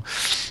go.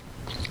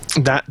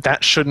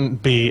 that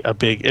shouldn't be a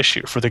big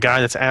issue. For the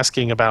guy that's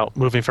asking about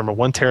moving from a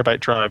 1 terabyte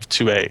drive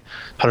to a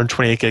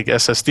 128 gig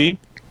SSD,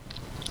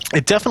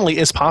 it definitely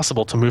is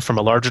possible to move from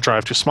a larger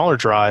drive to a smaller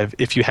drive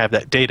if you have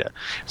that data.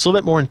 It's a little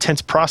bit more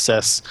intense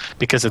process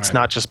because it's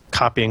not just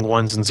copying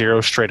ones and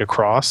zeros straight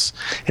across.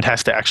 It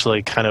has to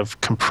actually kind of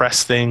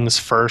compress things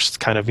first,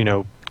 kind of,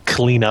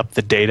 clean up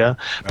the data.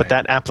 But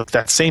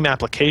that same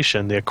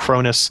application, the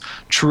Acronis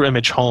True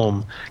Image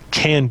Home,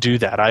 can do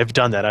that. I've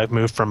done that. I've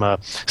moved from a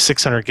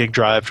 600 gig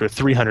drive to a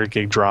 300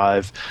 gig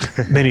drive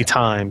many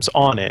times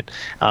on it.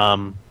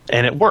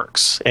 And it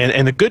works.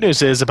 And the good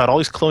news is about all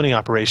these cloning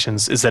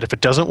operations is that if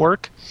it doesn't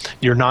work,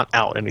 you're not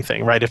out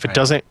anything, right? If it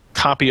doesn't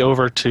copy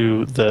over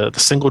to the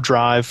single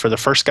drive for the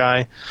first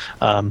guy,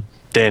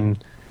 then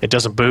it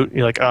doesn't boot.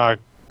 You're like, oh,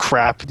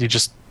 crap. You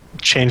just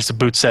change the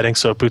boot setting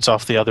so it boots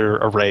off the other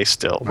array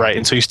still, right?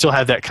 And so you still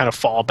have that kind of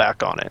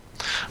fallback on it,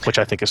 which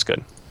I think is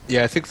good.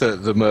 Yeah, I think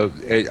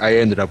I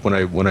ended up when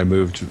I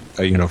moved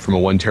from a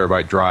 1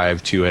 terabyte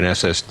drive to an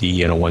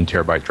SSD and a 1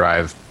 terabyte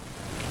drive,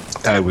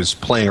 I was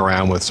playing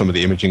around with some of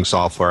the imaging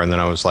software, and then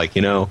I was like,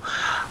 I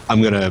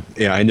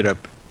ended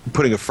up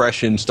putting a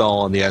fresh install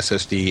on the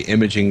SSD,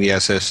 imaging the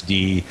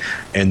SSD,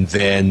 and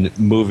then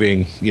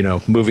moving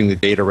the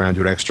data around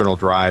to an external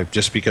drive,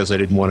 just because I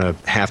didn't want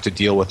to have to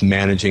deal with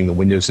managing the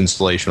Windows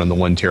installation on the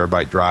 1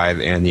 terabyte drive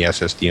and the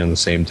SSD on the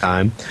same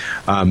time.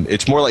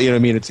 It's more like,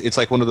 it's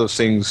like one of those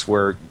things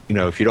where,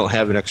 if you don't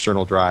have an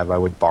external drive, I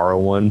would borrow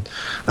one.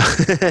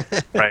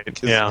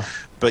 Right, yeah.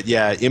 But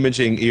yeah,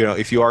 imaging,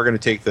 if you are going to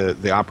take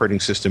the operating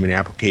system and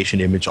application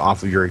image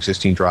off of your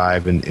existing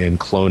drive and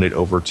clone it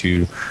over to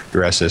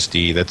your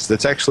SSD,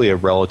 that's actually a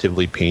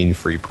relatively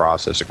pain-free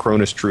process.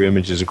 Acronis True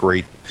Image is a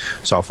great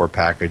software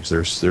package.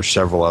 There's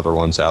several other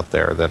ones out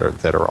there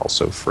that are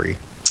also free.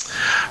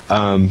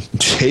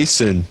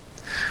 Jason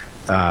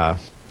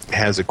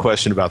has a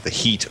question about the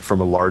heat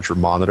from a larger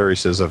monitor. He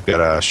says, I've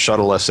got a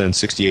Shuttle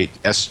SN68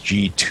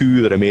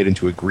 SG2 that I made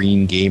into a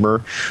green gamer.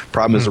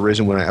 Problem has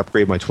arisen when I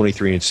upgrade my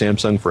 23-inch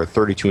Samsung for a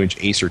 32-inch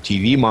Acer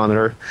TV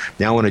monitor.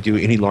 Now when I do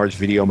any large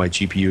video, my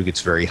GPU gets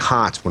very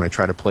hot. When I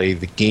try to play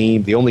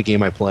the only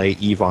game I play,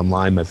 EVE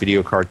Online, my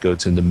video card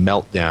goes into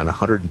meltdown,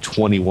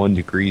 121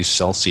 degrees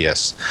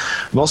Celsius.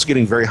 I'm also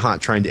getting very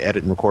hot trying to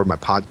edit and record my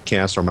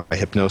podcast or my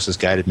hypnosis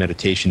guided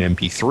meditation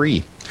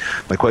MP3.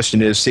 My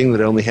question is, seeing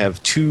that I only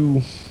have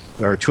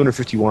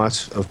 250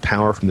 watts of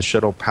power from the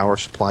Shuttle power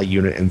supply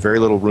unit and very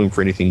little room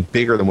for anything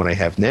bigger than what I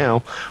have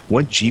now,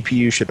 what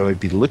GPU should I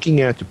be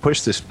looking at to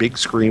push this big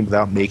screen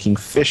without making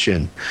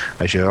fission?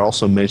 I should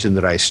also mention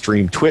that I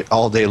stream Twit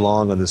all day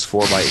long on this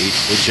 4x8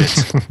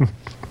 widget.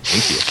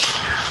 Thank you.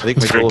 I think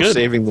my goal of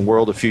saving the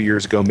world a few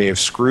years ago may have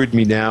screwed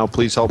me now.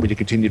 Please help me to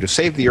continue to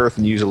save the Earth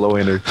and use a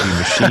low-energy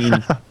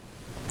machine.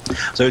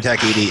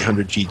 Zotac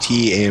 8800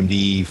 GT,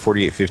 AMD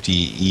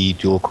 4850E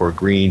dual-core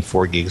green,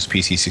 4 gigs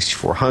PC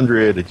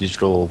 6400,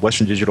 a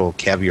Western Digital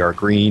Caviar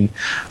green,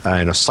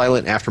 and a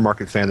silent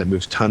aftermarket fan that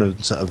moves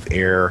tons of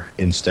air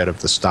instead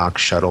of the stock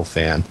Shuttle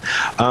fan.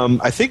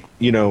 I think,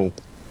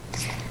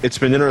 it's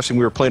been interesting.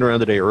 We were playing around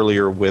today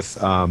earlier with...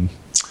 we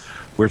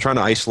were trying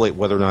to isolate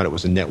whether or not it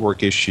was a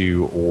network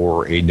issue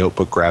or a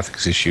notebook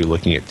graphics issue,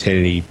 looking at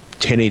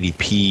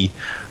 1080p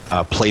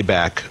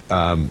playback.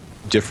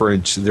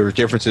 There were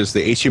differences.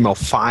 The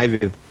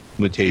HTML5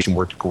 implementation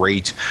worked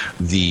great.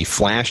 The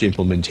Flash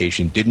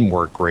implementation didn't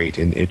work great,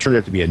 and it turned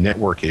out to be a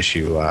network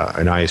issue,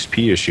 an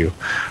ISP issue.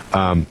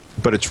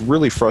 But it's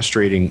really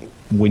frustrating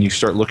when you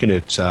start looking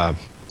at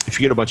if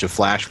you get a bunch of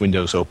Flash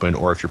windows open,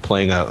 or if you're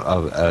playing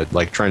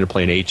like trying to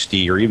play an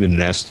HD or even an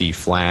SD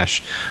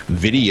Flash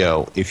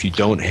video, if you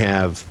don't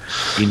have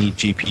any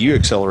GPU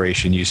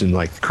acceleration using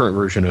like the current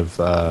version of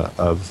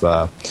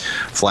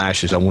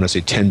Flash is, I want to say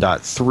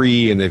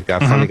 10.3, and they've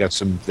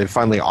they're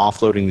finally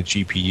offloading the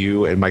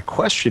GPU. And my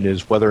question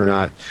is whether or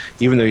not,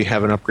 even though you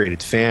have an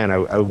upgraded fan,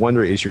 I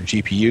wonder, is your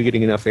GPU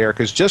getting enough air?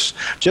 Because just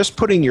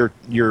putting your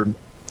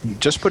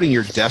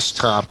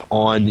desktop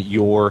on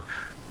your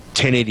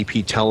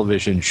 1080p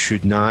television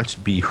should not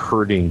be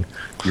hurting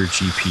your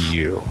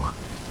GPU.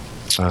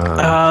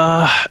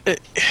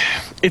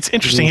 It's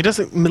interesting. He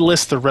doesn't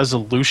list the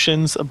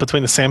resolutions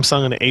between the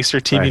Samsung and the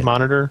Acer TV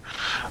monitor.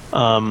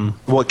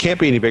 Well, it can't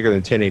be any bigger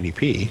than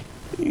 1080p.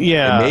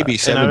 Yeah, maybe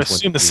 720p. And I would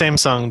assume the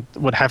Samsung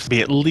would have to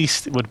be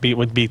would be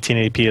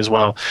 1080p as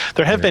well.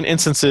 There have been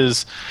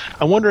instances.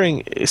 I'm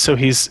wondering. So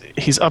he's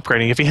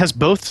upgrading. If he has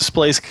both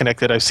displays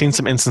connected, I've seen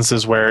some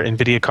instances where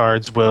NVIDIA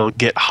cards will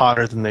get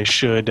hotter than they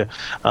should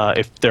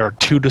if there are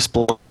two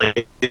displays.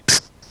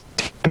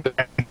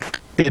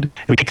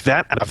 We take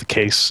that out of the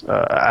case,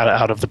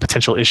 out of the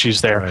potential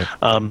issues there.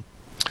 Right.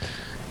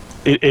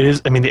 It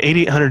is. I mean, the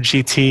 8800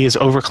 GT is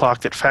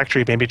overclocked at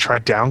factory. Maybe try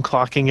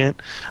downclocking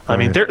it. I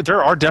mean,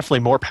 there are definitely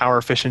more power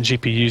efficient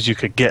GPUs you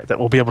could get that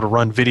will be able to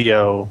run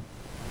video,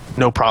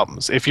 no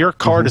problems. If your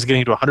card is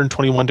getting to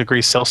 121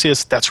 degrees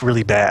Celsius, that's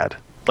really bad.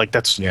 Like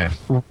that's Yeah.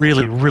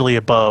 really, really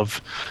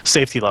above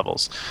safety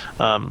levels.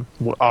 When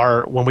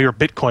we were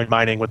Bitcoin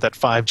mining with that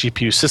 5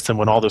 GPU system,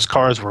 when all those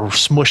cards were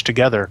smushed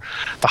together,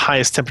 the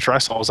highest temperature I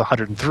saw was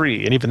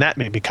 103, and even that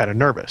made me kind of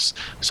nervous.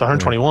 So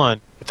 121,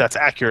 if that's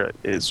accurate,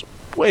 is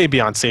way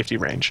beyond safety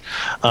range.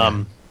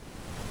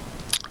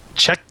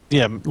 Check,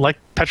 like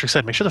Patrick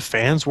said, make sure the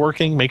fan's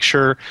working, make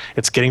sure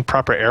it's getting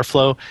proper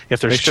airflow.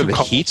 If there's Make sure two the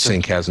cards- heat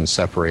sink hasn't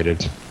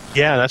separated.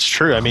 Yeah, that's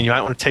true. I mean, you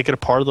might want to take it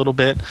apart a little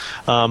bit,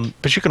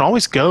 but you can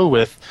always go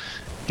with,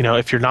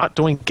 if you're not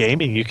doing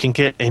gaming, you can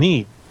get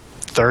any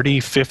 $30,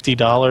 $50,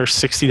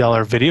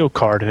 $60 video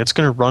card, and it's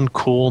going to run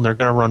cool, and they're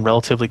going to run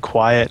relatively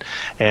quiet,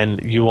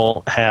 and you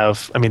won't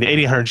have. I mean, the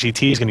 8800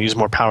 GT is going to use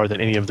more power than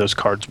any of those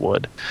cards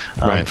would.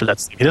 Right. For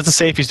that, he doesn't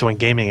say if he's doing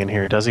gaming in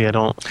here, does he? I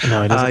don't.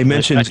 No, he doesn't. I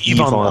mentioned EVE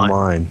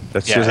Online.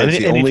 That's Yeah, that's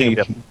the anything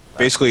only.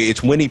 Basically,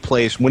 it's when he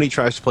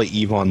tries to play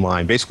EVE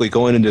Online. Basically,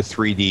 going into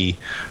 3D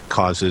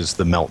causes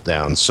the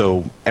meltdown.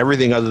 So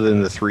everything other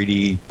than the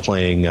 3D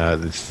playing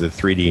the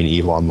 3D and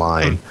EVE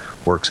Online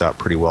works out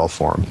pretty well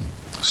for him.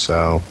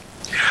 So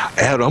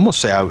I'd almost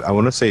say I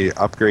want to say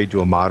upgrade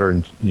to a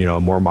modern,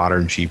 more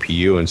modern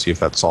GPU and see if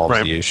that solves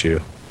the issue.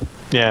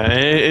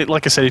 Yeah,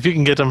 like I said, if you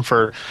can get them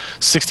for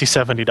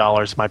 $60,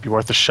 $70, it might be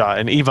worth a shot.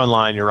 And EVE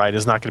Online, you're right,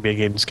 is not going to be a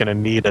game that's going to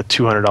need a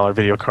 $200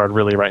 video card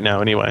really right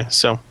now anyway.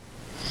 So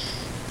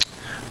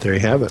there you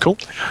have it. Cool.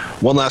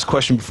 One last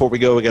question before we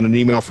go. We got an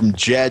email from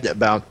Jed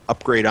about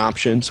upgrade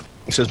options.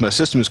 He says, my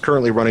system is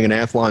currently running an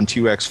Athlon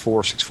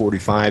 2X4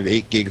 645,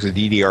 8 gigs of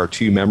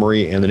DDR2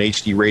 memory, and an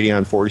HD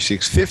Radeon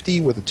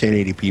 4650 with a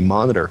 1080p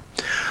monitor.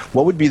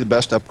 What would be the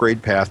best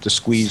upgrade path to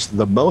squeeze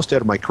the most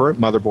out of my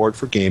current motherboard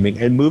for gaming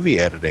and movie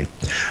editing?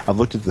 I've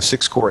looked at the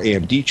 6-core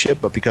AMD chip,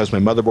 but because my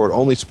motherboard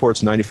only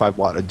supports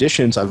 95-watt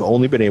editions, I've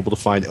only been able to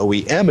find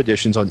OEM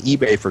editions on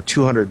eBay for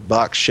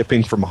 $200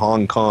 shipping from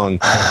Hong Kong.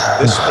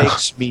 This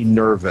makes me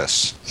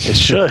nervous. It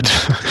should.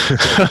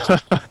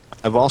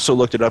 I've also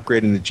looked at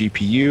upgrading the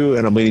GPU,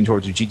 and I'm leaning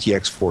towards a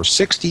GTX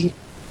 460.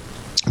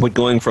 Would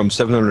going from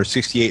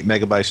 768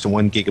 megabytes to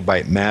 1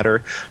 gigabyte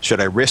matter? Should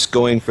I risk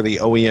going for the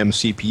OEM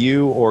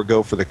CPU or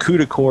go for the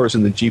CUDA cores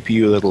in the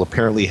GPU that'll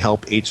apparently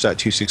help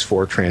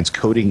H.264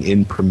 transcoding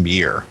in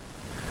Premiere?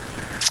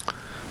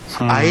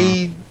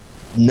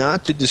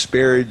 Not to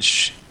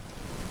disparage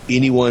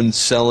anyone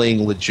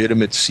selling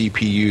legitimate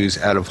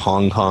CPUs out of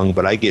Hong Kong,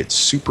 but I get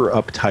super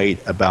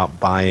uptight about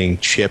buying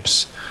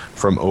chips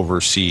from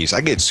overseas.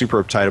 I get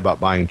super uptight about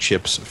buying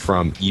chips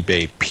from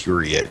eBay,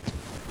 period.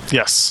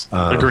 Yes,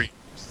 agree.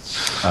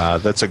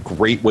 That's a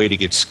great way to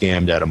get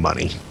scammed out of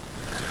money.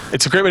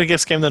 It's a great way to get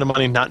scammed out of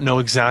money, not know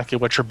exactly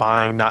what you're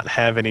buying, not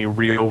have any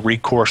real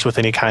recourse with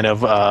any kind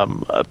of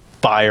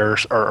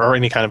buyers or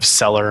any kind of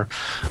seller.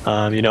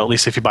 At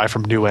least if you buy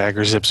from Newegg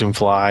or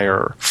ZipZoomFly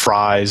or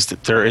Fry's,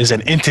 there is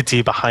an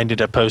entity behind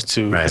it as opposed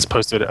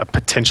to a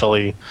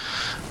potential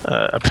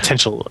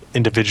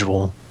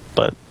individual.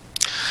 But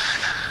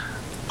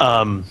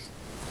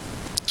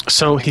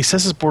so he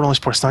says his board only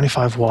supports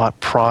 95-watt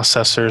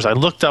processors. I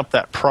looked up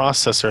that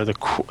processor. The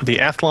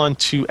Athlon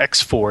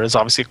 2X4 is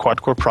obviously a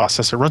quad-core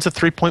processor. Runs at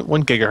 3.1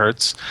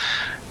 gigahertz,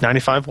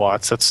 95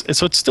 watts. So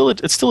it's still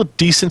a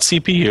decent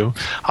CPU.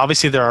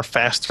 Obviously, there are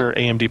faster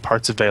AMD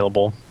parts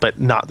available, but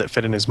not that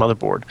fit in his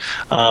motherboard.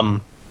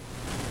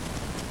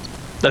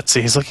 Let's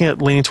see. He's looking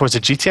at leaning towards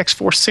a GTX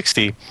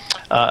 460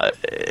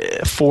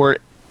 for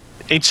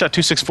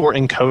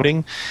H.264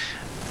 encoding.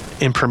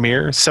 In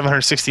Premiere,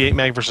 768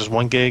 meg versus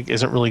 1 gig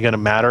isn't really going to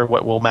matter.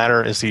 What will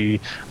matter is the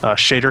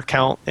shader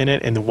count in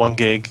it, and the 1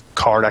 gig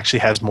card actually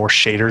has more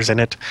shaders in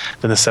it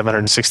than the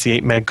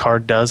 768 meg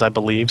card does, I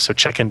believe, so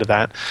check into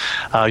that.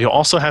 You'll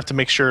also have to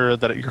make sure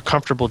that you're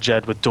comfortable,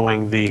 Jed, with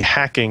doing the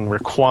hacking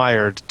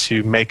required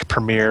to make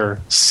Premiere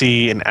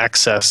see and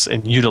access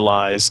and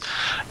utilize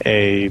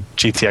a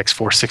GTX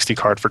 460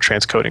 card for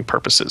transcoding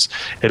purposes.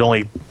 It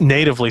only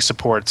natively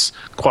supports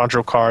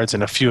Quadro cards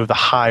and a few of the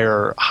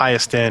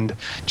highest end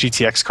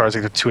GTX cards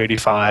like the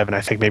 285 and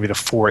I think maybe the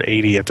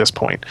 480 at this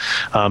point.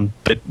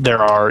 But there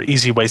are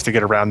easy ways to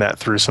get around that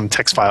through some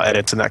text file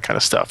edits and that kind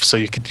of stuff. So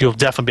you'll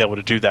definitely be able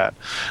to do that.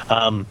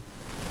 I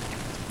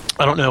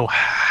don't know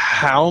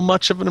how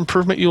much of an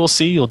improvement you will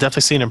see. You'll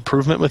definitely see an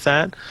improvement with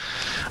that.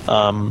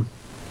 The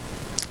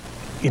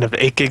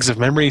 8 gigs of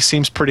memory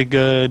seems pretty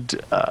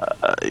good.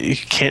 You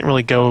can't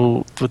really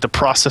go with the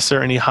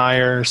processor any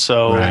higher.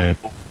 So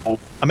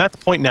I'm at the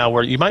point now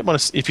where you might want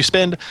to, if you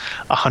spend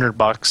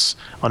 $100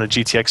 on a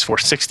GTX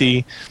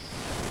 460,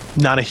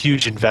 not a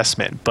huge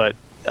investment, but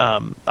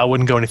I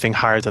wouldn't go anything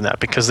higher than that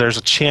because there's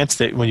a chance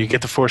that when you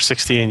get the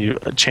 460 and you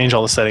change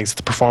all the settings,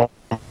 the performance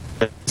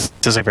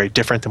is very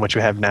different than what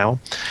you have now,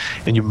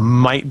 and you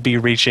might be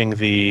reaching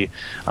the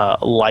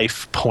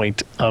life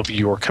point of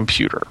your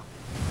computer.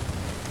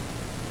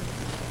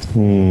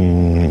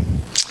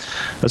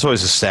 That's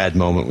always a sad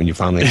moment when you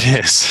finally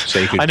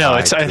say goodbye. I know.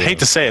 I hate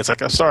to say it. It's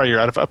like, I'm sorry, you're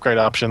out of upgrade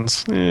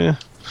options. You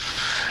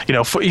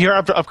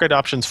have upgrade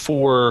options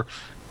for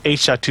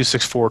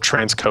H.264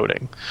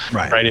 transcoding.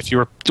 Right. If you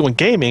were doing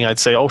gaming, I'd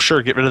say, oh,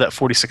 sure, get rid of that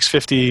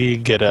 4650,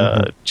 get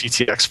a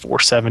GTX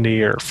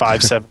 470 or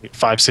 570,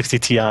 560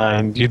 Ti,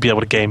 and you'd be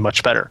able to game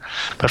much better.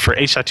 But for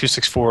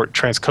H.264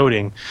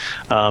 transcoding,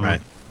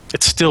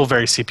 it's still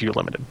very CPU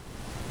limited.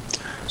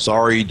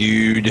 Sorry,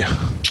 dude.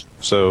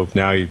 So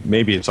now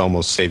maybe it's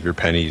almost save your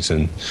pennies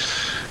and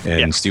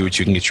see what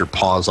you can get your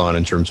paws on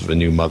in terms of a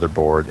new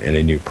motherboard and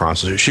a new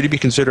processor. Should you be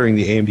considering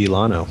the AMD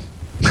Llano?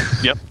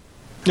 Yep.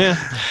 Yeah.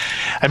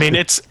 I mean,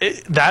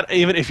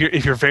 even if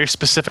you're very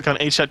specific on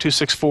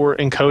H.264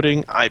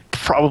 encoding, I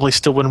probably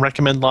still wouldn't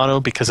recommend Llano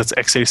because its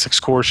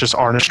x86 cores just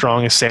aren't as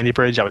strong as Sandy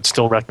Bridge. I would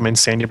still recommend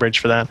Sandy Bridge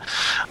for that.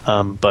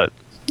 But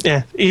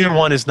yeah, either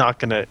one's probably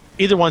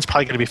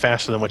going to be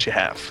faster than what you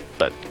have,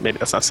 but maybe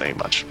that's not saying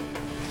much.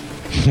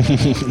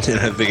 And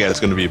I think that's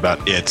going to be about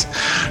it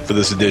for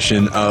this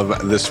edition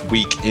of This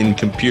Week in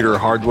Computer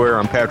Hardware.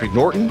 I'm Patrick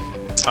Norton.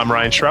 I'm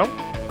Ryan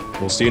Schrout.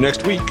 We'll see you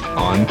next week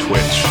on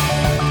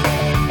Twitch.